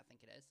Sunday, I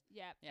think it is.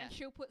 Yeah. And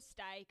she'll put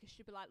stay because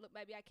she'll be like, look,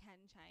 maybe I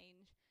can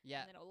change.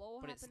 Yeah. And then it'll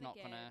all but happen it's not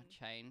again. gonna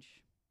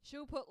change.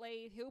 She'll put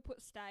leave, he'll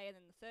put stay, and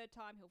then the third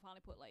time he'll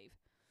finally put leave.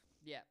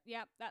 Yeah.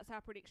 Yep, that's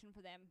our prediction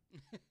for them.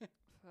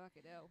 Fuck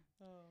it hell.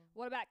 Oh.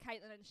 What about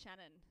Caitlin and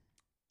Shannon?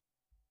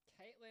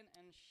 Caitlin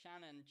and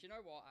Shannon. Do you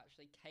know what?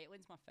 Actually,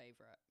 Caitlin's my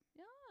favourite.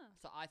 Yeah.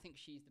 So I think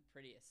she's the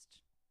prettiest,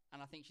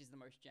 and I think she's the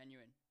most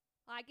genuine.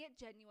 I get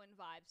genuine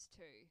vibes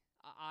too.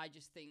 I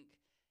just think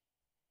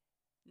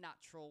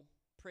natural,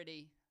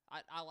 pretty.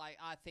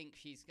 I think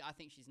she's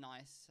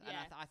nice, and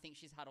Yeah. I think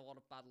she's had a lot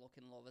of bad luck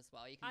in love as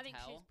well. You can I think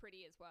tell. she's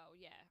pretty as well.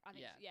 Yeah, I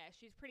think Yeah.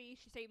 she's pretty.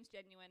 She seems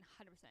genuine,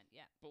 100%.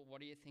 Yeah. But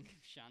what do you think of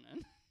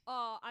Shannon?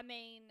 Oh, I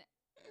mean,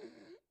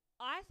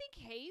 I think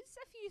he's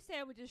a few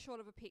sandwiches short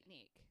of a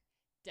picnic.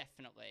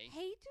 Definitely.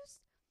 He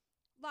just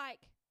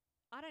like,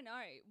 I don't know.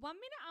 1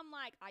 minute I'm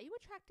like, are you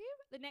attractive?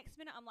 The next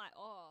minute I'm like,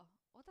 oh,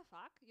 what the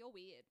fuck? You're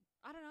weird.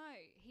 I don't know.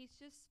 He's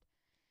just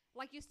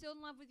like, you're still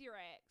in love with your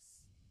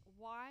ex.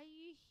 Why are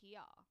you here?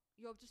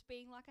 You're just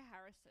being like a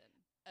Harrison.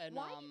 And,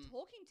 Why are you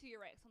talking to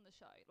your ex on the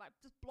show? Like,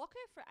 just block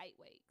her for 8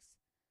 weeks.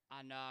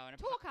 I know. And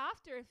Talk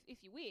after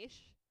if you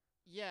wish.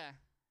 yeah.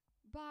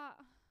 But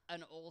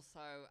And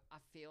also, I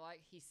feel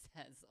like he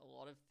says a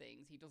lot of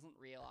things. He doesn't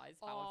realize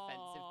how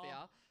offensive they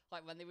are.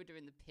 Like when they were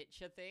doing the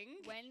picture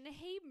thing. when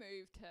he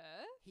moved her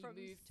He from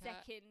moved her-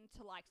 second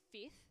to like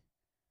fifth,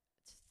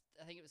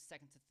 I think it was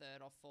second to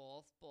third or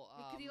fourth, but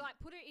because he like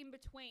put it in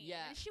between.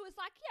 yeah. And she was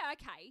like, yeah,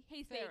 okay,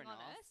 he's Fair being enough.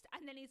 honest.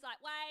 And then he's like,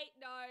 wait,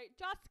 no,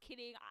 just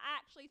kidding. I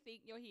actually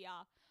think you're here.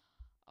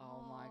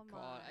 Oh my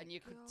god! And you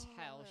could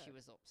tell she God.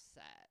 was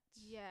upset.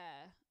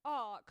 Yeah.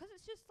 Oh, because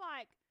it's just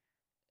like,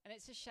 And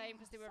it's a shame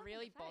because they were slap in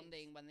really the face.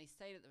 bonding when they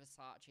stayed at the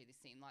Versace. They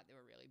seemed like they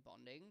were really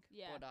bonding.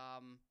 Yeah. But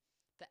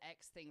the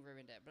ex thing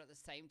ruined it. But at the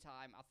same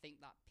time, I think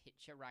that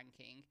picture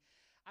ranking.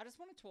 I just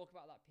want to talk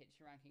about that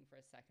picture ranking for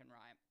a second,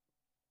 right?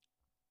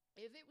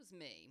 If it was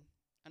me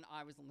and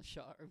I was on the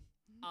show,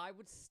 I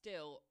would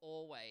still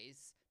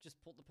always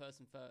just put the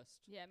person first.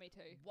 yeah, me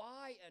too.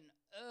 Why on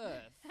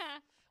earth?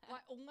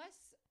 Like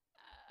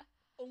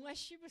unless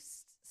she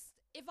was.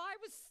 If I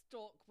was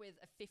stuck with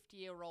a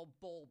 50-year-old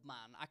bald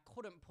man, I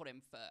couldn't put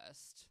him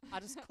first. I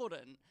just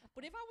couldn't.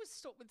 But if I was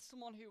stuck with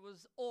someone who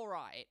was all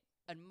right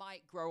and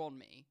might grow on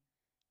me,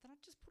 then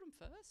I'd just put him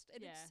first.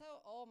 And Yeah. it's so,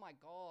 oh my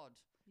God.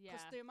 Yeah.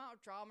 Because the amount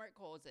of drama it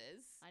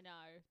causes. I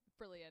know.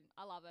 Brilliant.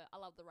 I love it. I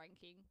love the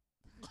ranking.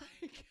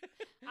 Like,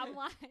 I'm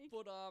like,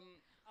 but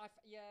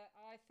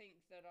I think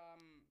that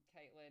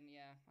Caitlyn,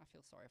 I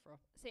feel sorry for her.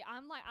 see,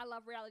 I'm like, I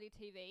love reality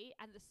TV,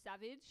 and the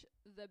savage,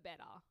 the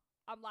better.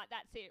 I'm like,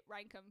 that's it.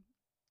 Rank 'em.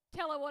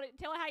 Tell her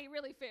how you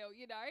really feel.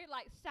 You know,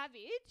 like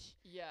savage,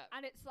 Yeah.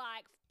 and it's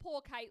like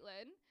poor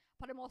Caitlyn,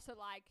 but I'm also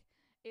like,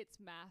 it's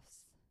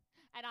Mafs,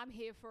 and I'm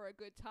here for a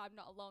good time,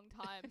 not a long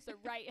time. So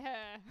rate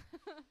her.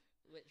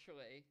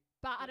 Literally.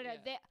 But I But don't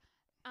know.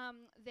 yeah.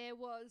 There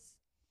was.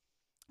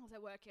 I was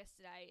at work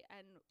yesterday,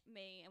 and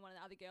me and one of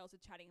the other girls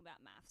were chatting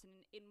about maths. And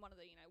in one of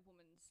the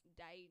Women's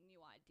Day New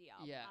Idea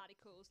Yeah.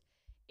 articles,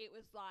 it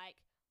was like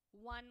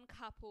one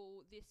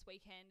couple this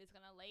weekend is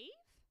going to leave.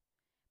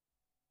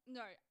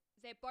 No,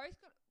 they're both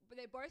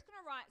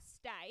gonna write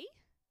stay,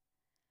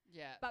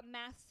 Yeah. but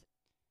maths,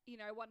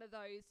 one of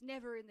those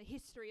never in the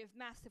history of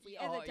maths have we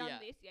Oh, ever done yeah.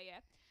 this. Yeah.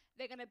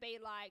 They're gonna be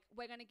like,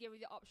 we're gonna give you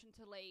the option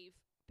to leave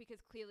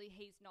because clearly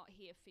he's not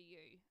here for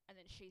you, and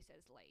then she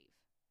says leave.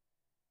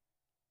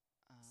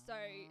 So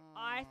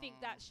I think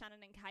that's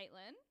Shannon and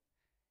Caitlyn.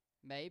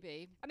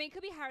 Maybe. I mean, it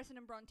could be Harrison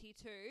and Bronte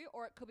too,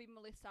 or it could be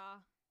Melissa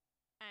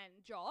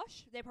and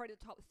Josh. They're probably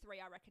the top 3,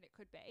 I reckon it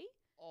could be.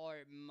 Or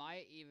it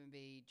might even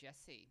be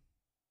Jesse.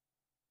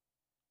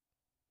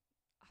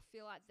 I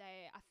feel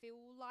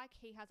like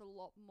he has a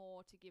lot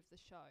more to give the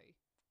show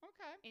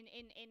Okay.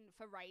 in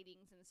for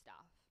ratings and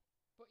stuff.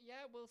 But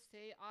yeah, we'll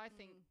see. I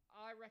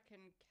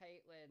reckon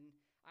Caitlyn,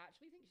 I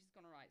actually think she's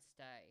going to write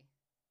stay.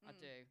 I Mm.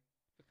 do.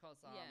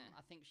 Because Yeah.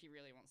 I think she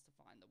really wants to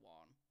find the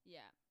one.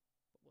 Yeah.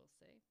 But we'll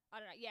see. I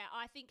don't know. Yeah,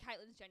 I think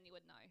Caitlyn's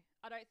genuine though.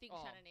 I don't think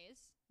Oh, Shannon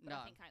is. But no.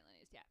 I think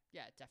Caitlyn is, yeah.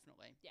 Yeah,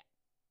 definitely. Yeah.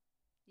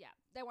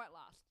 They won't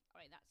last. I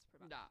mean, that's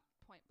pretty much Nah,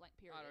 point blank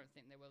period. I don't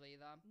think they will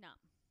either. No.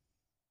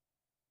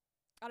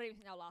 I don't even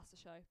think they'll last the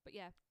show. But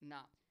yeah.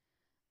 Nah.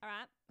 All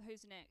right.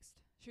 Who's next?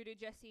 Should we do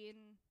Jessie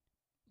and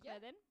Claire Yeah.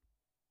 then?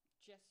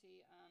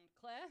 Jesse and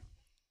Claire.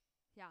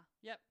 Yeah.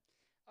 Yep.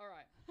 All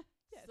right.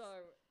 Yes.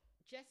 So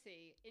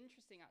Jesse,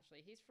 interesting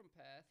actually. He's from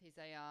Perth. He's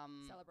a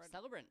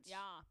Celebrant.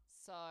 Yeah.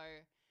 So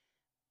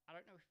I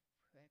don't know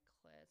where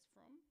Claire's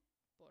from,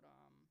 but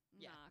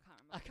yeah, Nah, I can't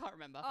remember. I can't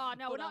remember. Oh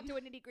no, we're But, not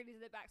doing nitty gritties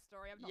of the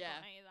backstory. I'm not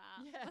yeah. doing any of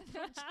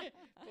that.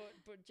 Yeah,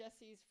 but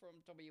Jesse's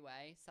from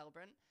WA,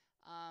 celebrant.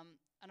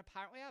 And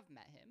apparently I've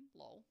met him,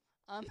 lol,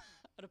 at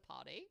a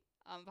party.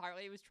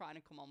 Apparently he was trying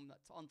to come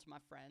onto my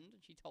friend,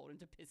 and she told him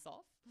to piss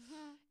off.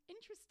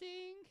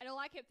 Interesting. And all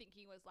I kept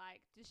thinking was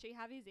like, does she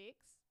have his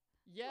icks?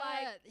 Yeah,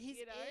 Like, his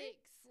you know,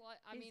 icks.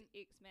 Like, I His mean,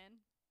 icks, man.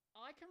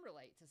 I can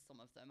relate to some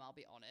of them. I'll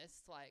be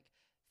honest. Like,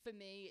 for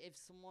me, if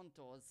someone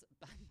does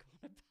bang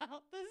on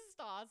about the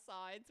star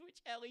signs, which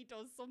Ellie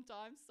does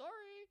sometimes,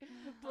 sorry,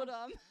 but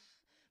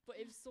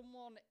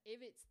if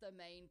it's the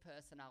main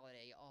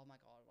personality, oh my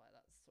god, like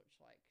that's such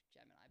like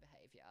Gemini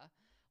behavior.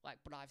 Like,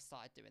 but I've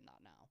started doing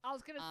that now. I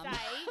was gonna say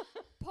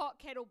pot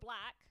kettle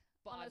black.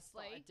 But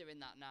honestly, I've started doing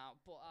that now.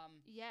 But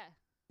yeah.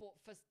 But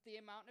for the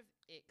amount of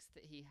icks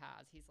that he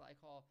has, he's like,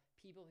 oh,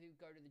 people who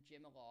go to the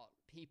gym a lot,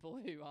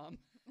 people who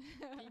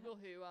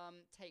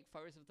take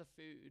photos of the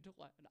food.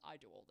 Like, and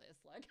I do all this,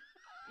 like.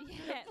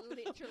 Yeah,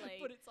 literally.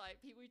 But it's like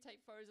people who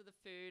take photos of the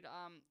food.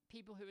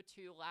 People who are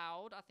too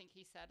loud, I think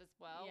he said as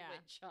well. Yeah.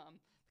 Which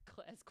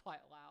Claire's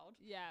quite loud.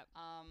 Yeah.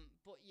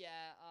 But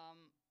yeah,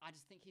 I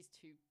just think he's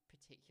too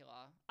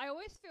particular. I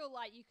always feel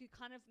like you could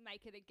kind of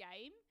make it a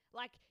game.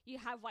 Like, you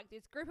have, like,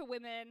 this group of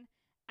women,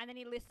 and then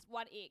he lists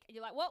one ick, and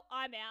you're like, well,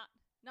 I'm out.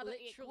 Another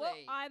ick. Well,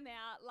 Literally. I'm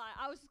out. Like,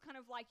 I was just kind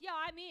of like, yeah,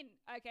 I'm in.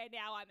 Okay,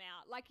 now I'm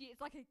out. Like,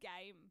 it's like a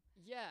game.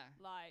 Yeah.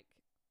 Like,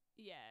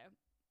 yeah.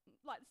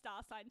 Like,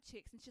 star sign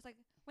chicks. And she's like,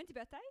 when's your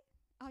birthday?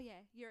 Oh,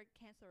 yeah, you're a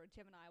Cancer or a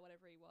Gemini,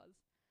 whatever he was.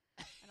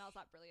 And I was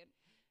like, brilliant.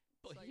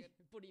 But, So he, good.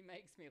 but he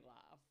makes me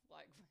laugh.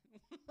 Like,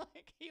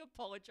 like he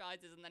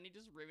apologizes and then he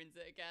just ruins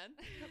it again.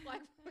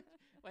 Like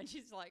when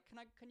she's like,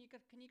 "Can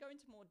you go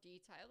into more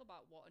detail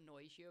about what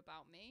annoys you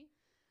about me?"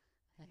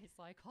 And he's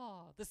like,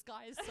 "Oh, the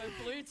sky is so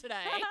blue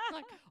today."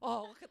 Like,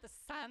 "Oh, look at the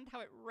sand,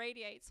 how it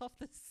radiates off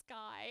the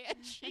sky,"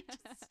 and she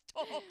just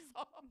stalks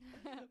off.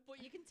 But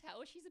you can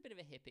tell she's a bit of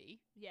a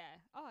hippie. Yeah.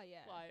 Oh,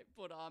 yeah. Like,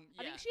 but I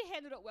yeah. think she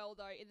handled it well,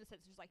 though, in the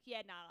sense she's like,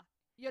 yeah, nah,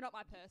 you're not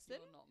my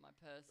person. You're not my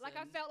person. Like,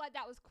 I felt like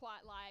that was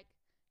quite like,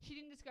 she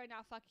didn't just go,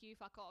 nah, fuck you,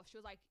 fuck off. She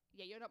was like,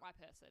 yeah, you're not my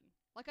person.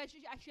 Like,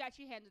 she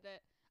actually handled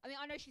it. I mean,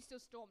 I know she still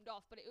stormed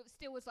off, but it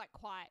still was, like,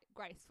 quite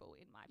graceful,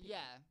 in my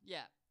opinion.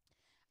 Yeah.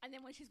 And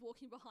then when she's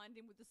walking behind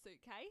him with the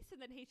suitcase, and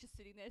then he's just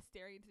sitting there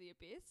staring into the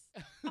abyss,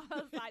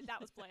 I was like,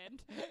 that was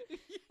planned.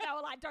 They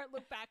were like, don't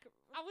look back.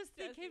 I was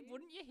thinking, Dirty.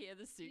 wouldn't you hear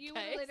the suitcase? You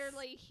would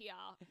literally hear,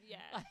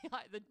 yeah.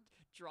 like the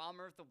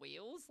drama of the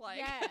wheels, like.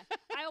 Yeah.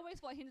 I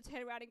always want him to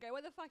turn around and go,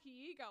 where the fuck are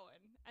you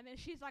going? And then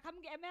she's like, I'm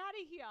out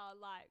of here.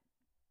 Like,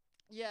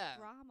 Yeah.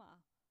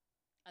 drama.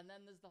 And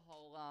then there's the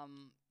whole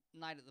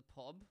night at the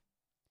pub.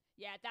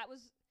 Yeah, that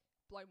was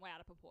blown way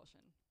out of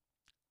proportion.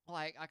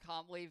 Like, I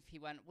can't believe he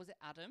went. Was it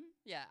Adam?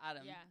 Yeah,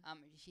 Adam. Yeah.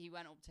 He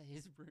went up to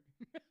his room.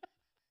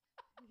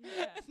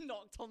 Yeah.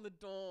 Knocked on the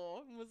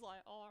door and was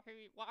like, "Oh,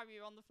 why are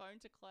you on the phone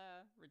to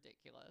Claire?"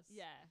 Ridiculous.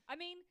 Yeah. I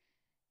mean,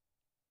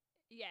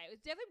 yeah, it was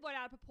definitely blown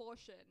out of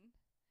proportion.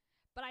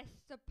 But I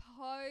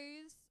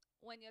suppose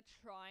when you're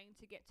trying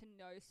to get to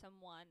know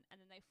someone and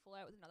then they fall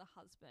out with another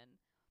husband,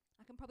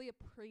 I can probably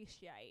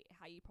appreciate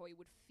how you probably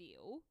would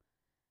feel.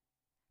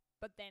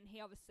 But then he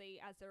obviously,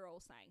 as they're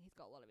all saying, he's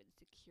got a lot of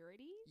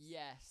insecurities.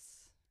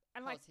 Yes.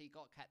 And like, Because he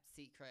got kept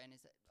secret in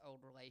his old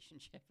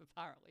relationship,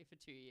 apparently, for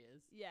 2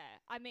 years. yeah,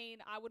 I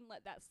mean, I wouldn't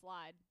let that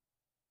slide.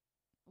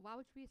 Why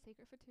would you be a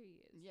secret for 2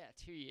 years? Yeah,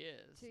 2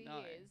 years. 2 No.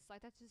 years.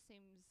 Like, that just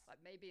seems...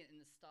 Like, maybe in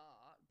the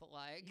start, but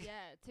like...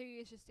 Yeah, 2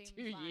 years just seems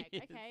 2 like,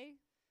 years. okay.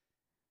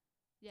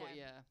 Yeah. But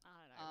yeah.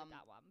 I don't know with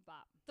that one,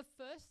 but... The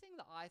first thing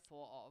that I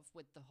thought of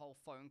with the whole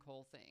phone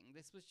call thing,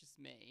 this was just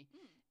me,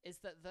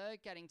 is that they're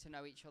getting to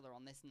know each other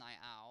on this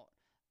night out.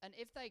 And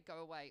if they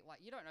go away,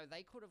 like, you don't know,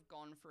 they could have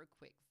gone for a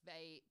quick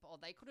vape, or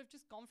they could have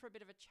just gone for a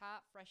bit of a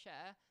chat, fresh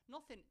air,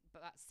 nothing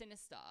but that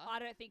sinister. I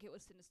don't think it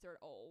was sinister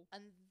at all.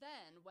 And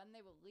then when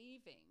they were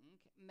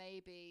leaving,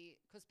 maybe,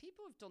 because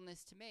people have done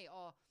this to me,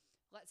 or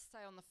let's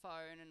stay on the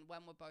phone and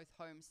when we're both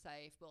home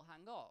safe, we'll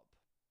hang up.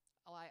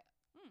 Like,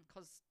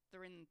 because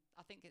they're in,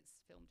 I think it's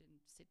filmed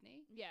in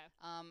Sydney. Yeah.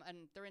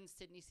 And they're in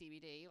Sydney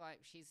CBD,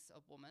 like, she's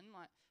a woman,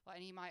 like, and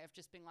he might have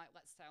just been like,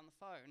 let's stay on the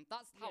phone.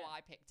 That's how Yeah.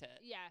 I picked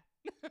it. Yeah.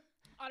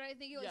 I don't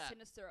think it was Yeah.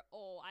 sinister at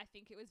all. I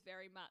think it was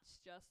very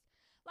much just...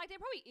 Like, there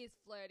probably is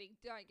flirting,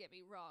 don't get me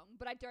wrong,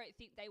 but I don't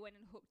think they went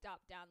and hooked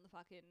up down the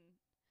fucking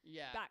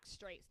Yeah. back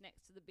streets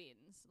next to the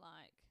bins.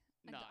 Like,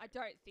 No. I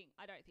don't think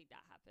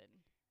that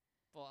happened.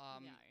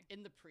 But No.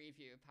 in the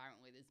preview,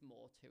 apparently there's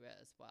more to it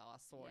as well. I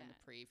saw it in the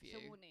Yeah. preview.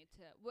 So we'll need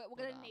to... We're But,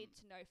 going to need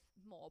to know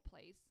more,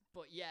 please.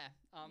 But yeah,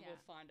 Yeah.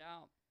 we'll find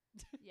out.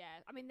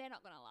 Yeah. I mean, they're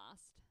not going to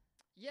last.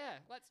 Yeah,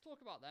 let's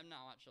talk about them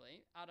now,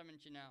 actually. Adam and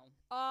Janelle.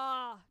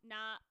 Oh,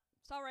 nah.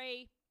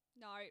 Sorry.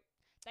 No.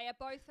 They are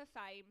both for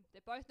fame.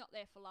 They're both not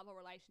there for love or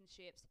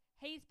relationships.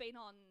 He's been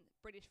on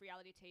British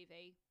reality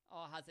TV.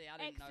 Oh, has he? I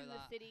didn't X know in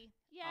that. the City.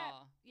 Yeah.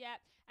 Oh. Yeah.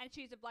 And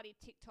she's a bloody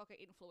TikToker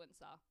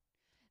influencer.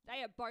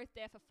 They are both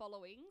there for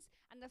followings.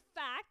 And the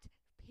fact,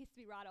 pissed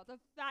me right off, the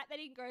fact they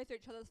didn't go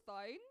through each other's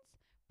phones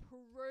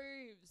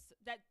proves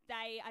that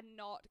they are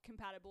not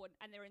compatible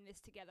and they're in this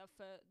together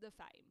for the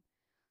fame.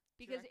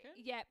 Do you Because, reckon?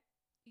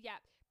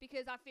 yeah.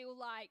 Because I feel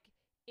like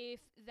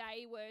if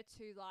they were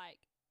to, like,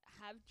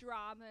 have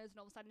dramas and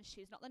all of a sudden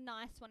she's not the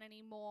nice one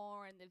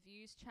anymore and the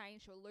views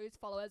change, she'll lose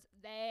followers,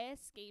 they're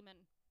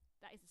scheming.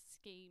 That is a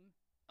scheme.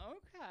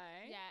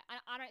 Okay. Yeah, and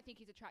I don't think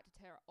he's attracted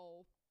to her at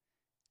all.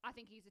 I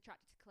think he's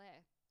attracted to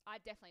Claire. I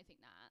definitely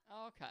think that.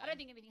 Okay. I don't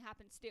think anything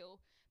happened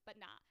still, but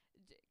nah.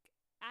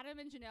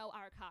 Adam and Janelle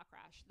are a car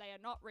crash. They are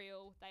not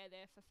real. They are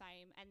there for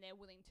fame, and they're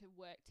willing to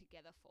work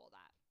together for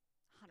that.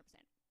 100%.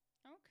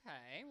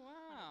 Okay.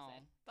 Wow.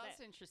 100%.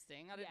 That's But-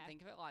 interesting. I didn't yeah.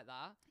 think of it like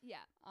that.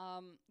 Yeah.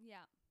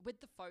 Yeah.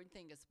 With the phone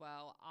thing as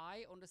well,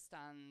 I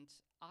understand.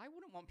 I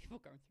wouldn't want people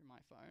going through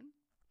my phone.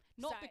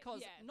 Not So,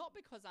 because yeah. not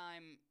because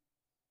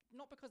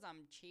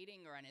I'm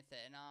cheating or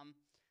anything.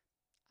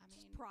 I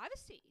Just mean,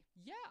 privacy.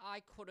 yeah, I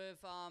could have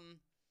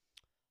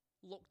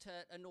looked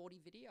at a naughty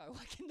video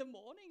like in the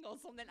morning or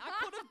something.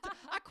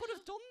 I could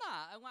have done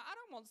that. I'm like, I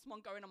don't want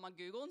someone going on my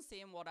Google and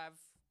seeing what I've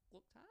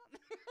looked at.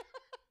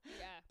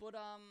 Yeah. But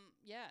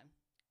yeah.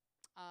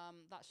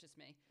 That's just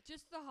me.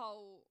 Just the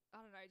whole,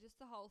 I don't know, just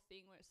the whole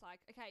thing where it's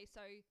like, okay,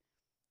 so,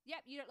 yep,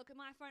 you don't look at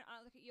my phone, I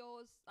don't look at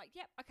yours. Like,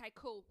 yep, okay,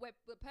 cool. We're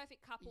the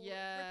perfect couple.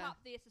 Yeah. Rip up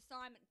this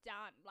assignment,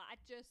 done. Like, I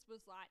just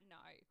was like,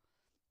 no.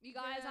 You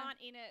guys Yeah.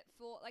 aren't in it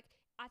for, like,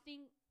 I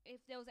think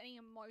if there was any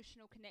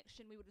emotional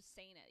connection, we would have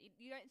seen it.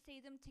 You don't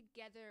see them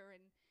together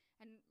and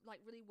like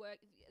really work.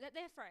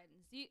 They're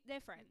friends. They're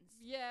friends.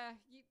 Yeah,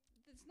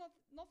 there's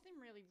nothing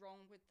really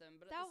wrong with them,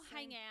 but They'll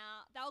hang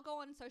out. They'll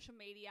go on social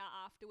media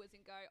afterwards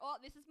and go, "Oh,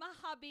 this is my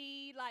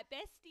hubby, like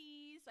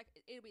besties." Like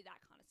it'll be that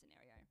kind of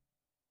scenario.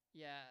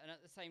 Yeah, and at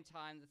the same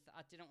time,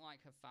 I didn't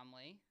like her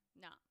family.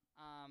 Nah.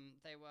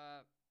 They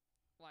were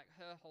like,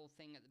 her whole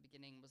thing at the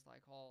beginning was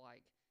like, oh,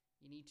 like,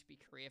 you need to be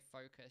career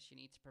focused. You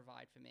need to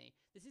provide for me.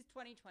 This is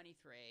 2023.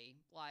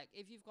 Like,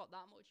 if you've got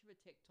that much of a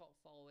TikTok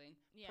following,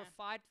 Yeah.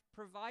 provide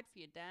for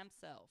your damn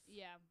self.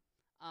 Yeah.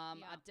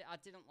 I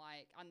didn't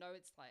like, I know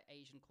it's like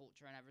Asian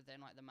culture and everything,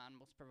 like the man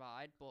must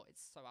provide, but it's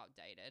so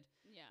outdated.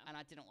 Yeah. And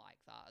I didn't like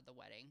that at the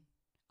wedding.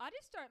 I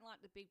just don't like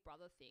the Big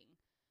Brother thing,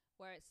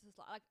 where it's just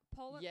like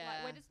Poland. Yeah.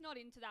 Like, we're just not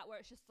into that. Where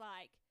it's just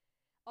like,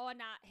 oh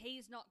nah,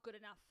 he's not good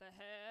enough for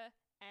her,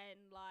 and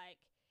like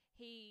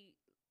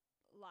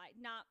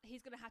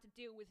he's gonna have to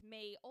deal with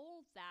me.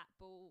 All that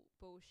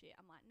bullshit.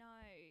 I'm like, no.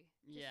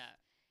 Yeah.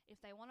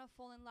 If they want to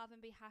fall in love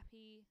and be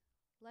happy,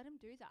 let them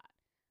do that.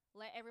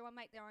 Let everyone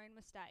make their own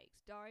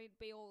mistakes. Don't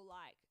be all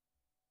like,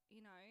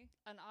 you know,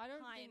 And I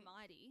don't high think, and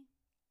mighty.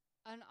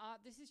 and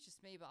this is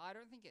just me, but I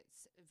don't think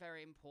it's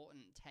very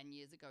important. 10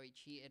 years ago he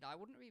cheated. I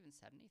wouldn't have even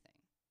said anything.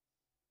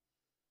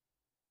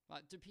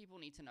 Like, do people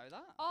need to know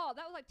that? Oh,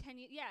 that was like 10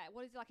 years. Yeah,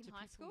 what is it like in Do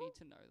high people school? need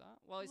to know that?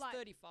 Well, he's Like-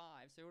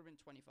 35, so it would have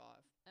been 25.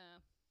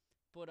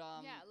 But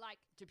Yeah, like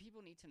do people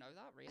need to know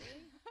that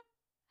really?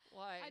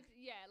 Like,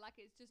 like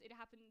it's just it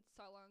happened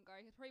so long ago.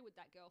 He was probably with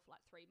that girl for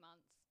like 3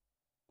 months.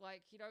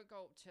 like you don't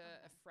go up to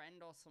a friend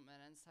or something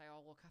and say,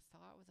 "Oh, look, I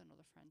fell out with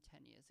another friend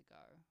 10 years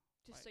ago."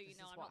 Just Like, so you this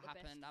know, is I'm what not the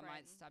happened. best I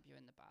might friend. stab you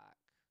in the back.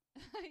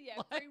 Yeah,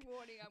 Like-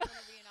 pre-warning, I'm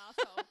gonna be an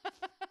asshole.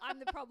 I'm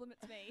the problem.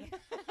 It's me.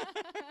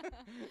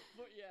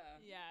 But yeah,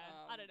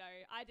 Yeah, I don't know.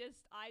 I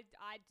just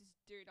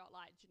do not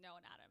like Janelle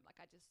and Adam. Like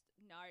I just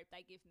know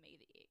they give me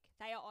the ick.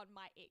 They are on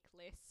my ick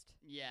list.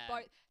 Yeah.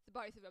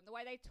 Both of them. The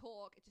way they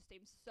talk, it just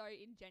seems so And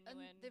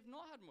ingenuine. they've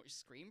not had much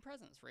screen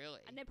presence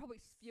really. And they're probably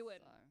spewing.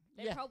 So,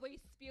 They're yeah. probably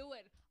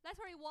spewing. That's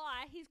probably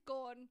why he's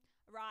gone,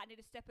 right, I need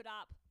to step it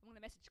up. I'm going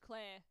to message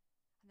Claire.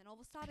 And then all of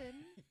a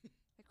sudden,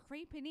 they're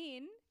creeping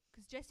in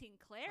because Jesse and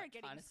Claire Like are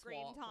getting trying to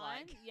screen swap,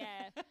 time. like.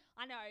 Yeah,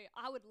 I know.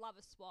 I would love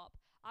a swap.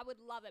 I would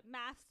love it.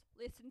 Mafs,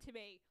 listen to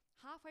me.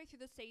 Halfway through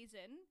the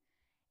season,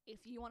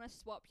 if you want to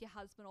swap your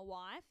husband or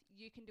wife,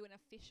 you can do an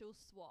official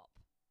swap.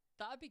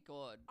 That'd be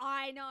good.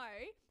 I know.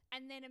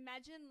 And then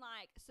imagine,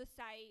 like, so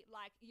say,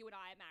 like, you and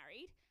I are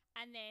married,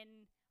 and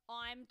then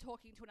I'm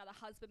talking to another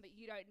husband, but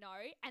you don't know,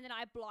 and then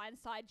I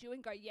blindside you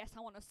and go, yes,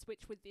 I want to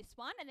switch with this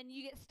one, and then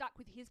you get stuck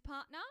with his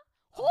partner.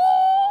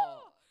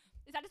 Oh,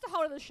 Is that just a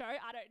whole other show?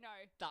 I don't know.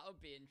 that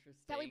would be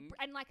interesting. That would,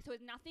 and like, so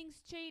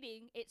nothing's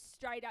cheating. It's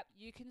straight up,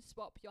 you can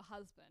swap your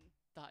husband.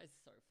 That is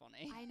so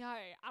funny. I know.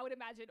 I would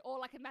imagine, or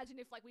like imagine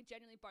if like we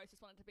genuinely both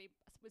just wanted to be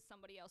with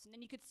somebody else, and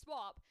then you could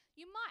swap.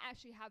 You might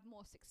actually have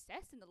more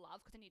success in the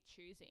love because then you're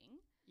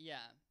choosing.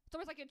 Yeah. It's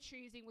almost like you're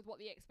choosing with what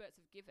the experts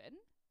have given.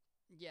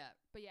 Yeah.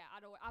 But yeah,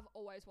 I've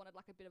always wanted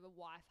like a bit of a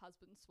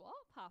wife-husband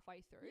swap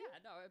halfway through. Yeah.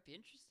 No, it'd be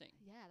interesting.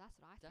 Yeah, that's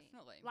what I think.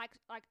 Definitely. Like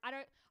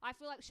I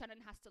feel like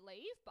Shannon has to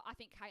leave, but I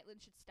think Caitlin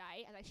should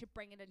stay, and they should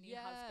bring in a new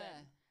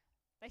husband.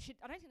 They should.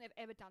 I don't think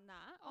they've ever done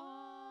that.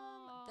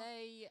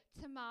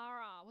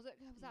 Tamara was that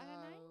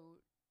her name?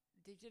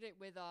 They did it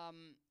with Oh,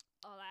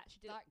 she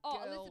did. that Oh,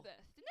 girl.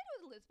 Elizabeth. Didn't they do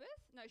it with Elizabeth?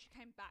 No, she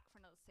came back for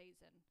another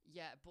season.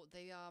 Yeah, but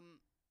they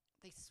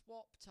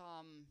swapped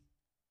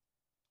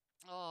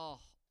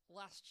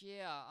last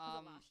year.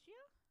 Was it last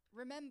year?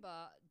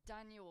 Remember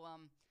Daniel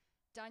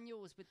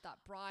was with that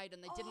bride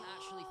and they didn't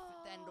actually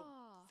end up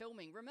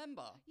filming.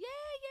 Remember? Yeah.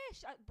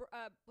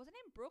 Was her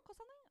name Brooke or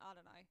something? I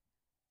don't know.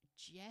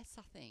 Jess,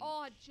 I think.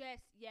 Oh,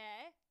 Jess.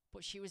 Yeah.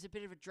 But she was a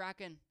bit of a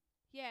dragon.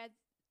 Yeah.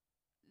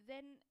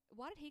 Then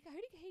why did he go?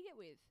 Who did he get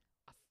with?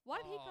 Why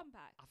did he come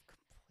back? I've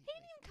completely. He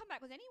didn't even come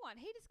back with anyone.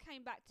 He just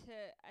came back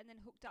and then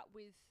hooked up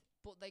with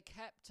But they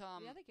kept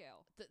the other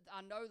girl. I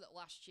know that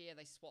last year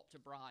they swapped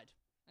a bride.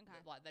 Okay.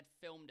 Like they'd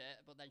filmed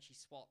it, but then she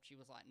swapped. She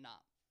was like,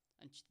 nah,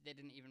 and they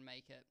didn't even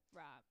make it.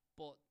 Right.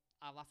 But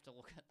I'll have to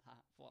look at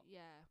that. What?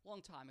 Yeah.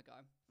 Long time ago.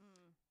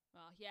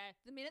 Well, yeah.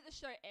 The minute the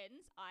show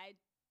ends,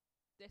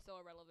 they're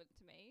so irrelevant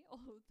to me. All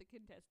of the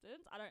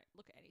contestants. I don't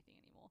look at anything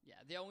anymore. Yeah,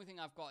 the only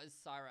thing I've got is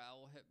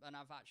Cyrell, and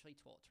I've actually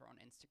talked to her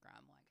on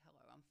Instagram. Like,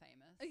 hello, I'm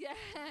famous. Yeah.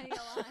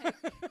 You're like,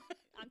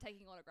 I'm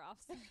taking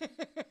autographs.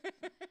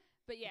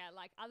 But yeah,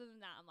 like other than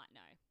that, I'm like,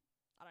 no.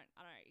 I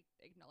don't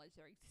acknowledge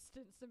their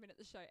existence the minute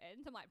the show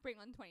ends. I'm like, bring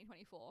on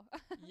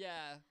 2024.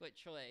 Yeah,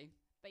 literally.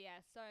 But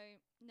yeah, so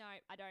no,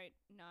 I don't.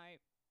 No,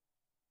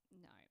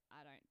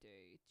 I don't do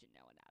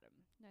Janelle and Adam.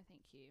 No,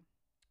 thank you.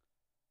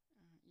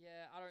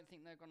 Yeah, I don't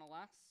think they're gonna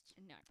last.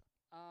 No.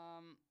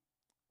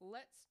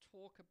 Let's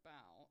talk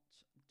about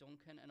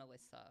Duncan and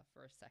Alyssa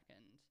for a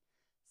second.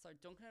 So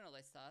Duncan and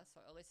Alyssa.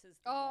 So Alyssa's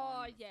the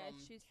one yeah,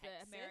 from she's Texas.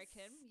 the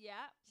American.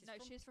 Yeah.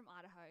 She's She's from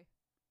Idaho.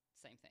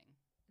 Same thing.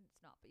 It's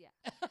not, but yeah.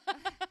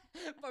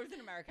 Both in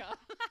America.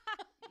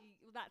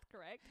 That's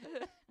correct.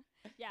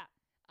 Yeah.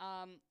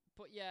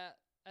 But yeah,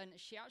 and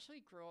she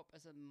actually grew up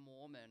as a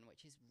Mormon,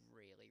 which is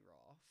really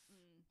rough.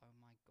 Oh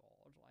my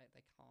god, like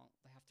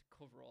they have to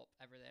cover up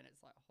everything.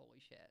 It's like,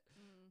 holy shit.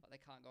 Like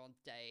they can't go on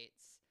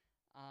dates.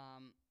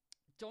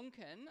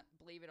 Duncan,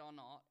 believe it or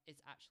not, is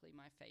actually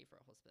my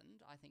favorite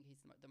husband. I think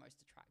he's the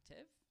most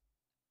attractive.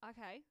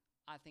 Okay.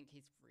 I think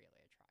he's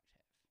really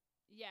attractive.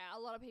 Yeah,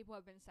 a lot of people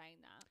have been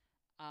saying that.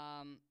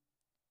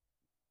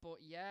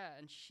 But yeah,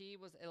 and she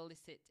was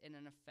illicit in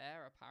an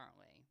affair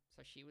apparently.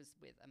 So she was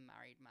with a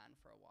married man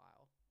for a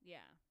while.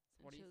 Yeah.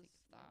 So what do you think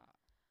of that?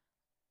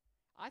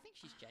 I think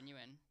she's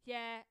genuine.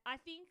 Yeah, I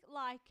think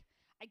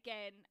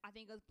again, I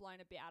think it was blown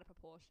a bit out of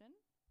proportion.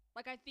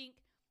 Like I think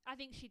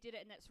she did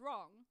it and it's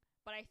wrong,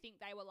 but I think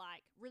they were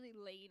like really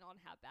lean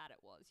on how bad it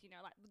was, you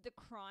know, like the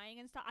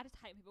crying and stuff. I just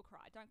hate when people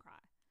cry. Don't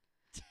cry.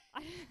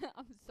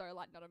 I'm so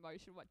like not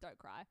emotional, but don't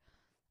cry.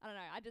 I don't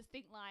know. I just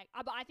think like,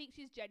 but I think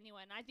she's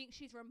genuine. I think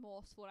she's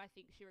remorseful. And I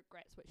think she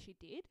regrets what she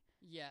did.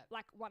 Yeah.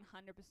 Like 100%.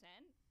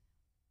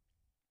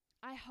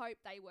 I hope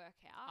they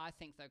work out. I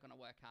think they're going to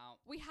work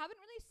out. We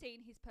haven't really seen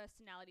his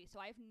personality, so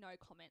I have no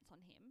comments on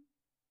him.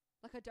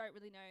 Like, I don't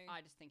really know. I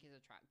just think he's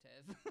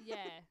attractive.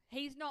 Yeah.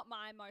 He's not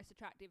my most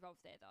attractive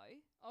of there, though.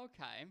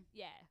 Okay.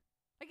 Yeah.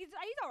 Like, he's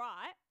all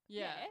right.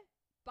 Yeah.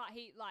 But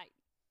he's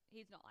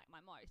not like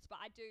my most.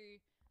 But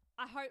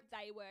I hope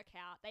they work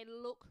out. They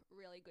look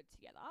really good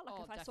together. Like,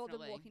 if I saw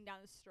them walking down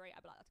the street,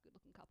 I'd be like, that's a good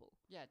looking couple.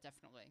 Yeah,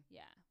 definitely.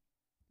 Yeah.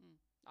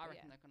 I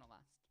reckon they're going to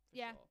last.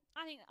 Yeah. Sure.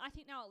 I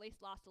think they'll at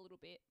least last a little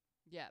bit.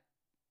 Yeah.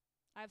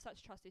 I have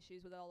such trust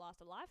issues where they'll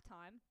last a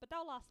lifetime, but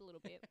they'll last a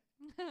little bit.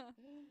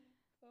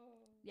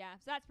 Yeah,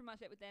 so that's pretty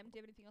much it with them. Do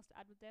you have anything else to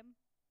add with them?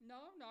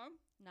 No.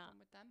 Nah. I'm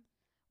with them.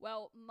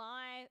 Well,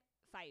 my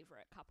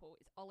favourite couple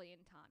is Ollie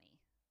and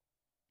Tani.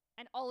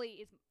 And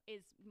Ollie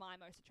is my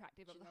most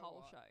attractive of the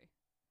whole show.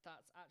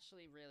 That's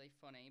actually really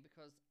funny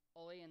because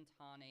Ollie and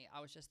Tani,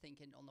 I was just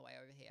thinking on the way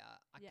over here,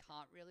 I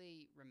can't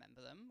really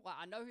remember them. Well,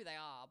 I know who they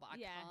are, but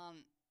I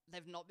can't.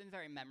 They've not been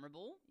very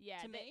memorable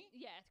to me.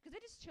 Yeah, because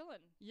they're just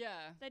chilling.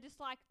 Yeah. They're just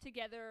like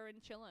together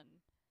and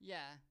chilling.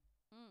 Yeah.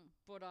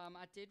 But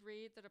I did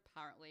read that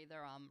apparently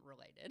they're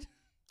related.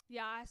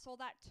 Yeah, I saw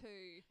that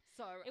too.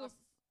 So it was.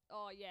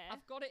 Oh yeah.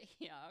 I've got it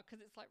here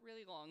because it's like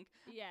really long.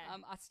 Yeah.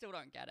 I still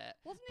don't get it.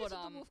 Wasn't this with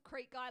the Wolf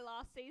Creek guy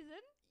last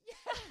season? Yeah.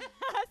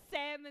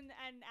 Sam and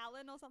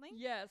Alan or something.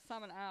 Yeah,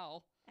 Sam and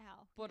Al.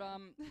 Al. But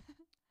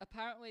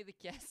apparently the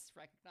guests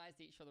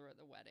recognized each other at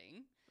the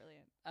wedding.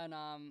 Brilliant. And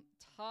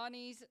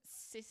Tani's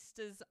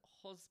sister's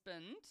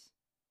husband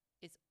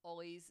is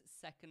Ollie's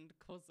second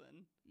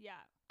cousin. Yeah.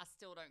 I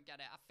still don't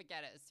get it. I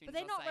forget it as soon as I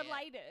say it. But they're not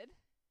related.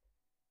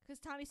 Because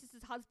Tani's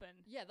sister's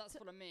husband. Yeah, that's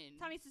what I mean.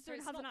 Tani's sister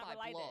and husband aren't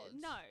related.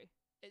 Blood. No.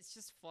 It's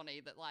just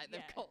funny that like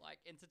they've got like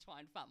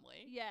intertwined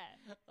family. Yeah.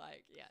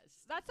 Like,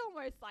 yes. That's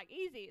almost like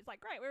easy. It's like,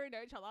 great, we already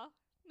know each other.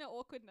 No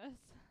awkwardness.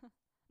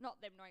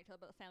 Not them knowing each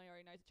other, but the family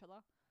already knows each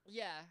other.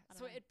 Yeah.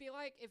 So it'd be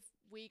like if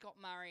we got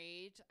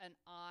married and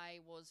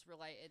I was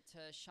related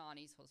to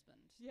Shani's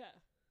husband. Yeah.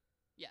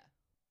 Yeah.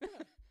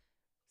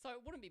 So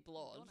it wouldn't be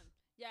blood.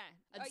 Yeah.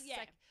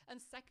 And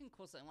second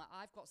cousin, like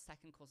I've got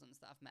second cousins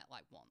that I've met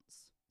like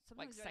once.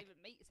 Sometimes like you don't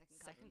even meet your second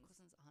cousins. Second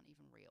cousins aren't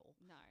even real.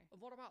 No. And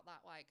what about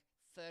that like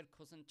third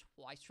cousin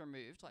twice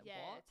removed? Like yeah,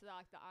 what? it's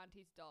like the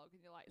auntie's dog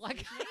and you're like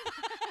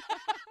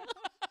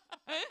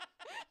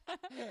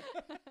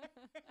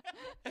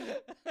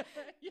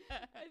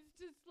yeah. It's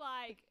just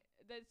like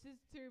that's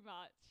just too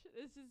much.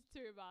 This is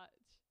too much.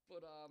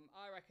 But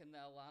I reckon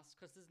they'll last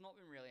because there's not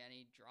been really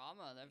any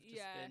drama. They've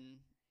just been.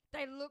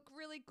 They look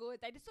really good.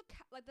 They just look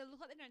like they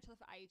known each other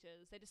for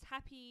ages. They're just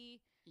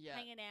happy,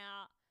 hanging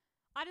out.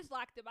 I just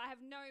like them. I have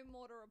no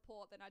more to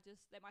report than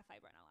they're my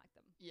favourite and I like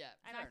them. Yeah,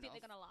 and I think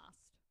they're gonna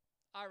last.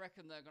 I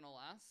reckon they're gonna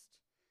last.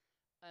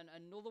 And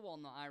another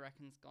one that I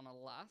reckon's gonna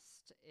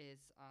last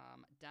is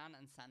Dan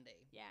and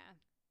Sandy. Yeah,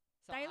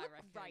 so they look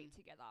great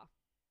together.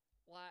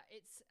 Like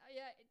it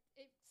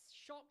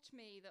shocked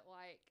me that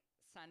like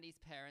Sandy's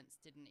parents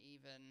didn't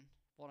even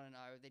want to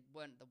know. They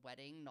weren't at the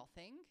wedding,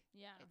 nothing.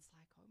 Yeah. It's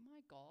like, oh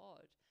my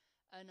God.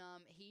 And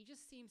he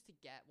just seems to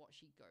get what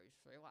she goes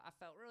through. Like I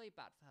felt really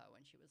bad for her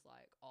when she was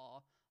like,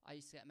 oh, I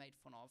used to get made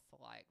fun of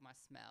for like my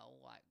smell,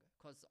 like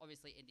because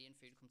obviously Indian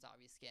food comes out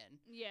of your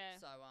skin.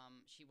 Yeah. So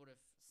she would have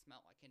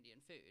smelt like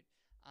Indian food.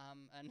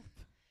 And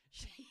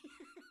she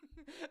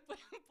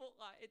but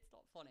like it's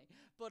not funny.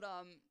 But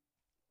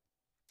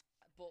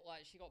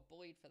like she got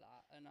bullied for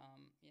that and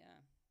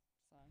yeah.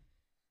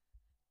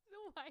 So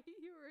The way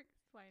you were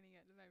explaining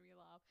it made me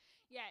laugh.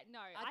 Yeah,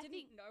 no, I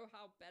think didn't know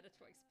how better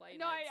to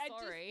explain no, it.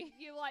 Sorry.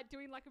 you're like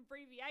doing like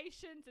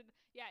abbreviations and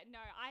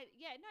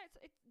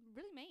it's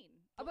really mean.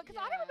 But Because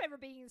I yeah. remember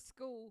being in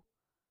school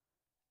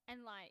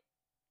and like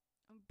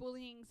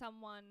bullying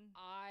someone.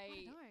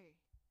 I don't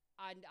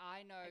know.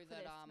 I know Like, for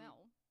that their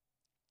smell.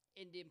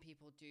 Indian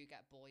people do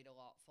get bullied a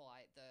lot for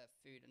like the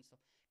food and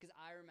stuff. Because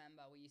I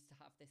remember we used to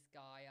have this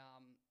guy.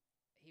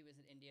 He was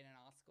an Indian in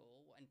our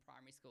school in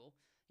primary school.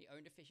 He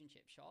owned a fish and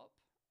chip shop,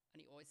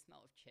 and he always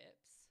smelled of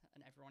chips,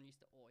 and everyone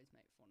used to always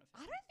make fun of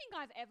him. I don't think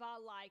I've ever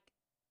like,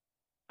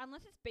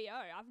 unless it's BO,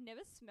 I've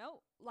never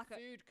smelt like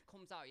food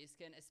comes out your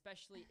skin,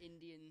 especially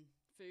Indian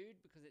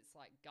food, because it's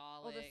like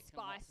or garlic the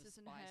spices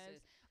and lots of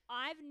spices. herbs.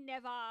 I've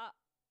never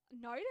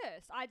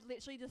noticed. I'd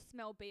literally just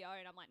smell BO,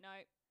 and I'm like, no.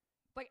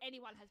 Like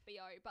anyone has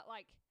BO, but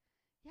like,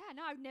 yeah,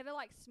 no, I've never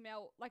like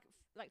smelled like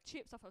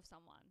chips off of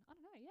someone. I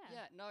don't know. Yeah.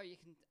 Yeah, no,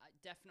 you can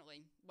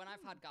definitely. When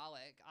I've had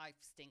garlic, I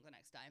stink the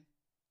next day.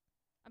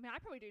 I mean, I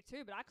probably do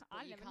too, but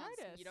I never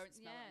noticed. You don't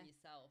smell it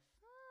yourself.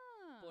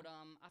 Ah. But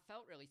I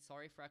felt really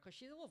sorry for her because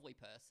she's a lovely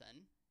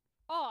person.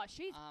 Oh,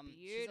 she's beautiful.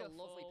 She's a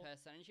lovely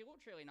person, and she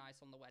looked really nice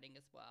on the wedding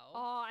as well.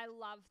 Oh, I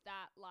love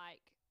that.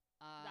 Like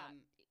that.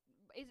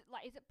 Is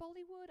it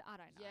Bollywood?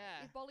 I don't know.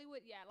 Yeah. Is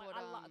Bollywood? Yeah. Like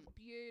I love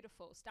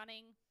beautiful,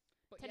 stunning.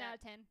 But 10 out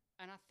of 10.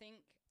 And I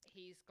think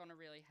he's gonna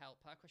really help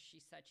her because she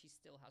said she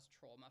still has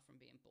trauma from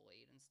being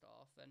bullied and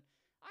stuff, and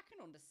I can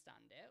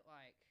understand it.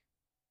 Like,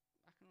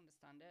 I can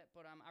understand it,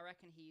 but I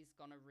reckon he's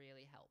gonna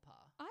really help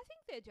her. I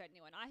think they're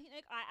genuine. I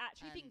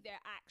actually think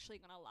they're actually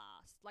gonna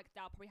last. Like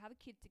they'll probably have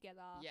a kid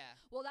together. Yeah.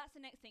 Well, that's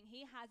the next thing.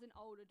 He has an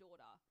older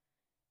daughter.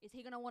 Is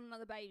he gonna want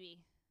another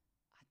baby?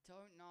 I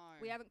don't know.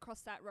 We haven't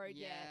crossed that road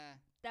yet.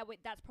 Yeah.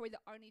 That's probably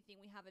the only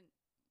thing we haven't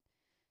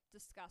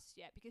discussed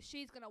yet because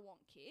she's gonna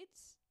want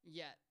kids.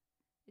 Yeah.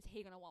 Is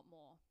he gonna want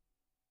more?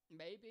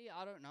 Maybe,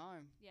 I don't know.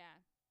 Yeah.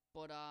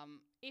 But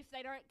if they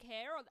don't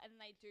care and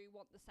they do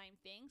want the same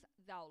things,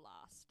 they'll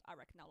last. I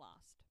reckon they'll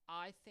last.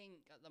 I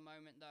think at the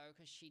moment though,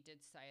 because she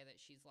did say that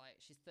she's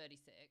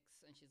 36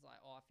 and she's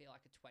like, oh, I feel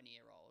like a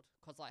 20-year-old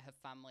because like her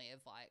family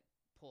have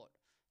put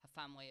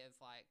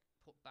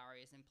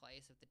barriers in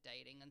place of the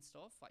dating and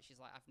stuff. Like she's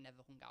like, I've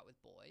never hung out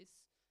with boys.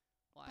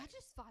 Like, I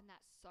just find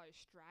that so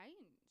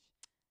strange.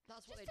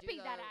 That's just what they to do. Be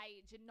though. That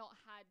age and not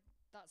had.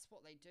 That's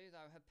what they do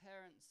though. Her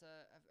parents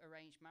have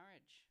arranged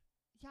marriage.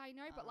 Yeah, I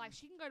know, but like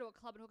she can go to a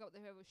club and hook up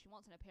with whoever she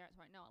wants, and her parents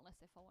won't know unless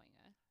they're following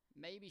her.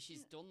 Maybe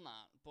she's done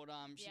that, but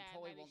she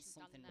probably wants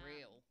something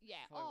real.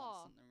 Yeah,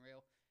 wants something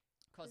real.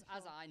 Because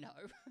as I know,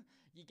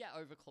 you get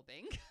over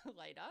clubbing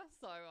later,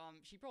 so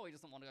she probably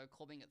doesn't want to go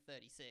clubbing at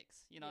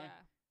 36. You know.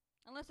 Yeah.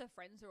 Unless her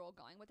friends are all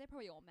going, but they're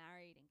probably all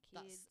married and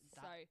kids.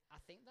 I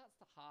think that's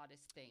the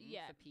hardest thing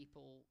for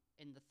people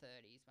in the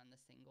 30s when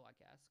they're single, I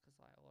guess,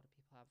 because like a lot of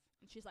people have.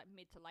 And she's like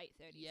mid to late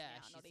 30s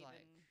now, not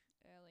even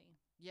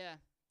early. Yeah,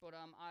 but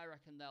I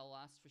reckon they'll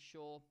last for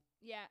sure.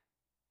 Yeah,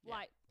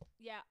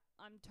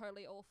 I'm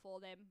totally all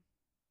for them.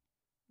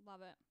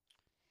 Love it.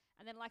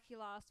 And then like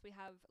last, we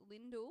have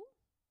Lyndall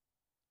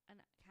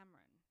and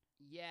Cameron.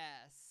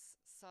 Yes.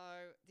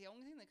 So the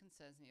only thing that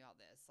concerns me about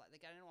this, like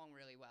they're getting along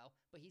really well,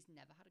 but he's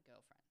never had a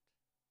girlfriend.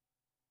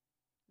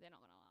 They're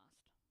not gonna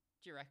last.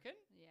 Do you reckon?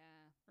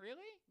 Yeah.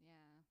 Really?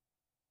 Yeah.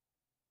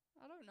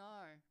 I don't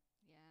know.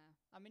 Yeah.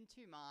 I'm in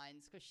two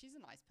minds because she's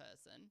a nice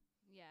person.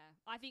 Yeah.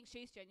 I think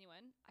she's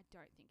genuine. I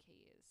don't think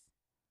he is.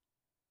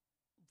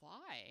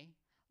 Why?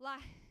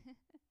 Like,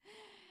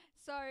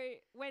 so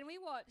when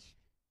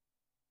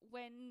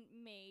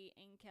me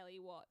and Kelly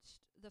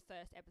watched the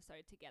first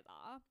episode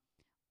together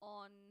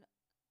on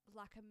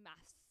like a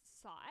Mafs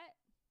site,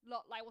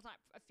 like it wasn't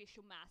like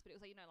official Mafs, but it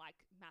was like, like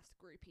Mafs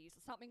groupies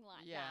or something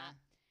like that.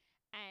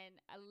 And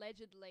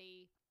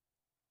allegedly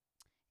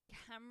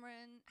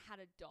Cameron had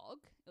a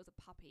dog. It was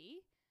a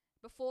puppy.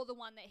 Before the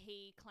one that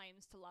he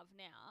claims to love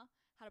now,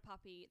 had a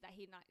puppy that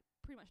he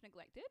pretty much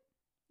neglected.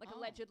 Like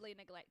allegedly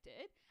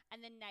neglected. And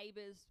then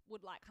neighbours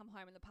would like come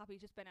home and the puppy's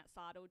just been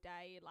outside all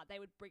day. Like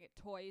they would bring it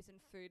toys and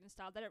food and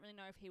stuff. They don't really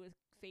know if he was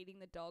feeding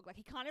the dog. Like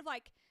he kind of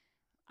like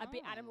a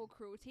bit animal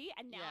cruelty.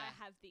 And now I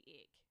have the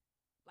ick.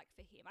 Like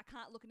for him, I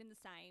can't look at him the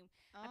same.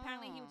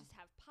 Apparently he would just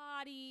have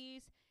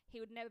parties.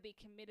 He would never be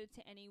committed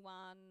to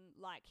anyone.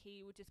 Like he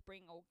would just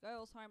bring all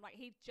girls home. Like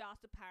he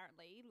just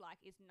apparently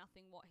like is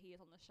nothing what he is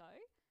on the show.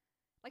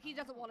 Like he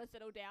doesn't want to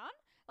settle down.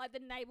 Like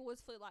the neighbour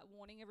was like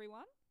warning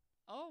everyone.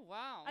 Oh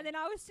wow. And then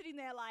I was sitting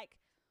there like,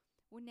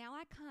 well, now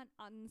I can't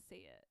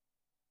unsee it.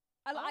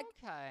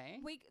 Okay.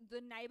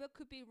 The neighbour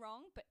could be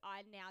wrong, but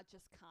I now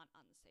just can't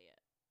unsee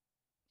it.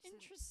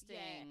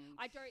 Interesting.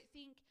 Yeah, I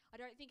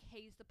don't think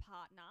he's the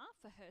partner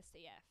for her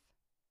CF.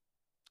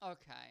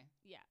 Okay.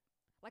 Yeah.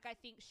 Like I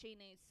think she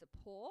needs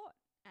support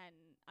and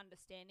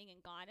understanding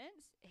and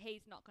guidance.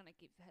 He's not going to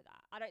give her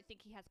that. I don't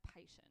think he has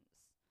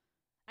patience.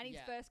 And his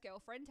first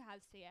girlfriend to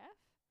have CF,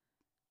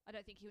 I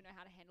don't think he would know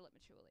how to handle it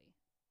maturely.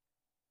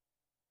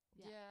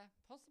 Yeah,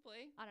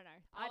 possibly. I don't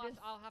know.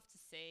 I'll have to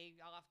see.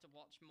 I'll have to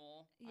watch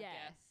more, I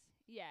guess.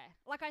 Yeah.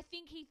 Like I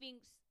think he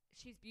thinks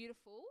she's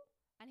beautiful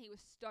and he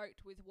was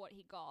stoked with what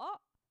he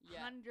got,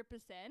 Yeah. 100%.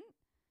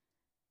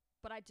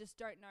 But I just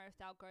don't know if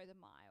they'll go the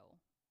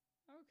mile.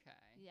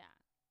 Okay. Yeah.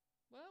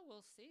 Well,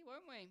 we'll see,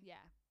 won't we?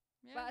 Yeah.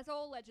 Yeah. But it's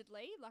all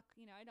allegedly. Like,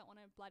 you know, don't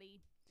want to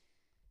bloody...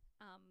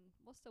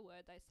 what's the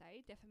word they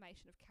say?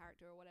 Defamation of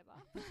character or whatever.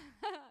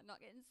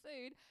 Not getting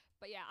sued.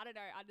 But yeah, I don't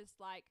know. I just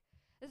like...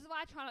 This is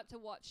why I try not to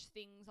watch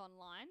things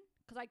online.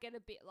 Because I get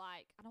a bit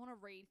like... I don't want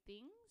to read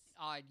things.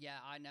 I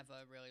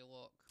never really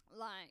look.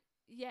 Like,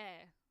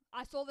 yeah.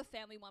 I saw the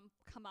family one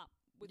come up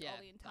with Yeah,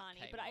 Ollie and that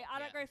Tani. came But I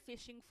up, don't yeah. go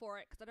fishing for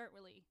it because I don't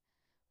really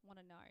want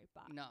to know.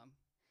 But No.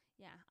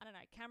 yeah, I don't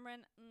know.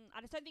 Cameron,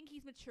 I just don't think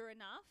he's mature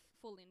enough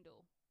for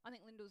Lyndall. I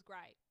think Lyndall's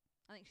great.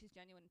 I think she's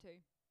genuine too.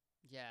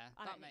 Yeah.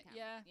 I don't think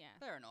Cameron. Yeah.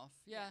 Fair enough.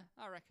 Yeah,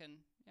 I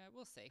reckon. Yeah,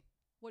 we'll see.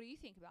 What do you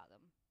think about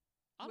them?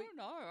 I don't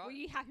know. Were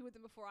you happy with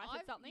them before I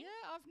said something?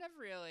 Yeah, I've never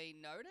really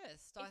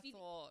noticed.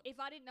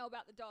 If I didn't know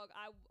about the dog,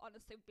 I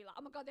honestly would be like,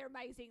 oh my God, they're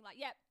amazing. Like,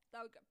 yep.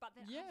 But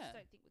then I just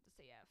don't think with the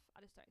CF.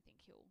 I just don't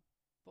think he'll.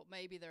 But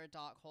maybe they're a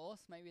dark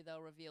horse. Maybe they'll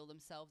reveal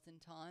themselves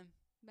in time.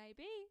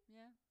 Maybe.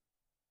 Yeah.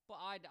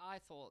 But I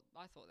thought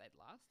they'd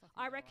last.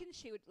 I reckon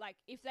she would, like,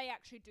 if they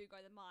actually do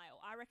go the mile,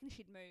 I reckon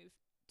she'd move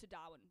to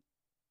Darwin.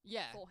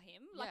 Yeah. For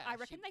him. Like, Yeah,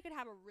 I reckon they could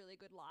have a really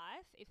good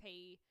life if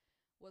he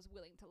was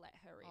willing to let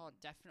her in. Oh,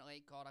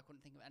 definitely. God, I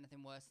couldn't think of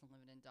anything worse than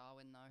living in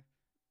Darwin, though.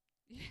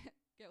 Yeah,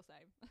 girl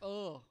same.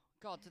 Oh,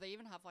 God, do they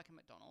even have, like, a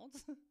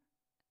McDonald's?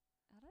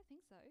 I don't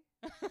think so.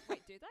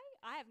 Wait, do they?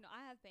 I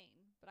have been,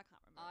 but I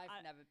can't remember.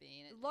 I've never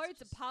been.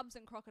 Loads of pubs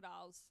and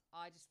crocodiles.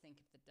 I just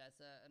think of the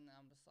desert, and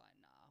I'm just like,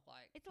 nah.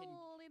 Like, it's a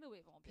little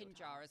bit more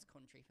Pinjarra's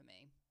country for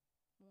me.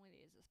 Well, it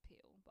is, it's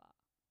Peel, but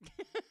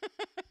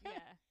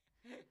yeah.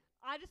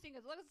 I just think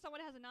as long as someone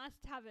has a nice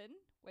tavern,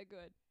 we're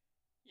good.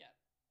 Yeah.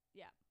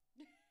 Yeah.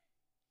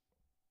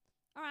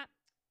 All right.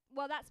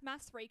 Well, that's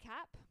Mafs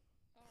recap.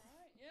 All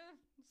right. Yeah.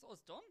 So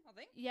it's done, I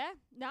think. Yeah.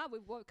 No,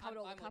 we've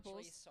covered all the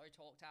couples. I'm literally so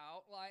talked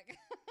out. Like,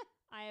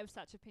 I have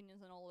such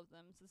opinions on all of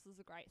them, so this is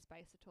a great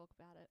space to talk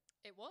about it.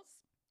 It was.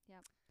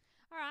 Yeah.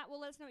 All right.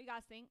 Well, let us know what you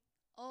guys think.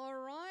 All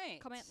right.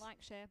 Comment, like,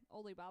 share,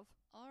 all the above.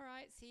 All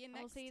right. See you next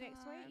time. I'll see you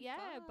next week.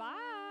 Yeah.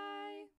 Bye.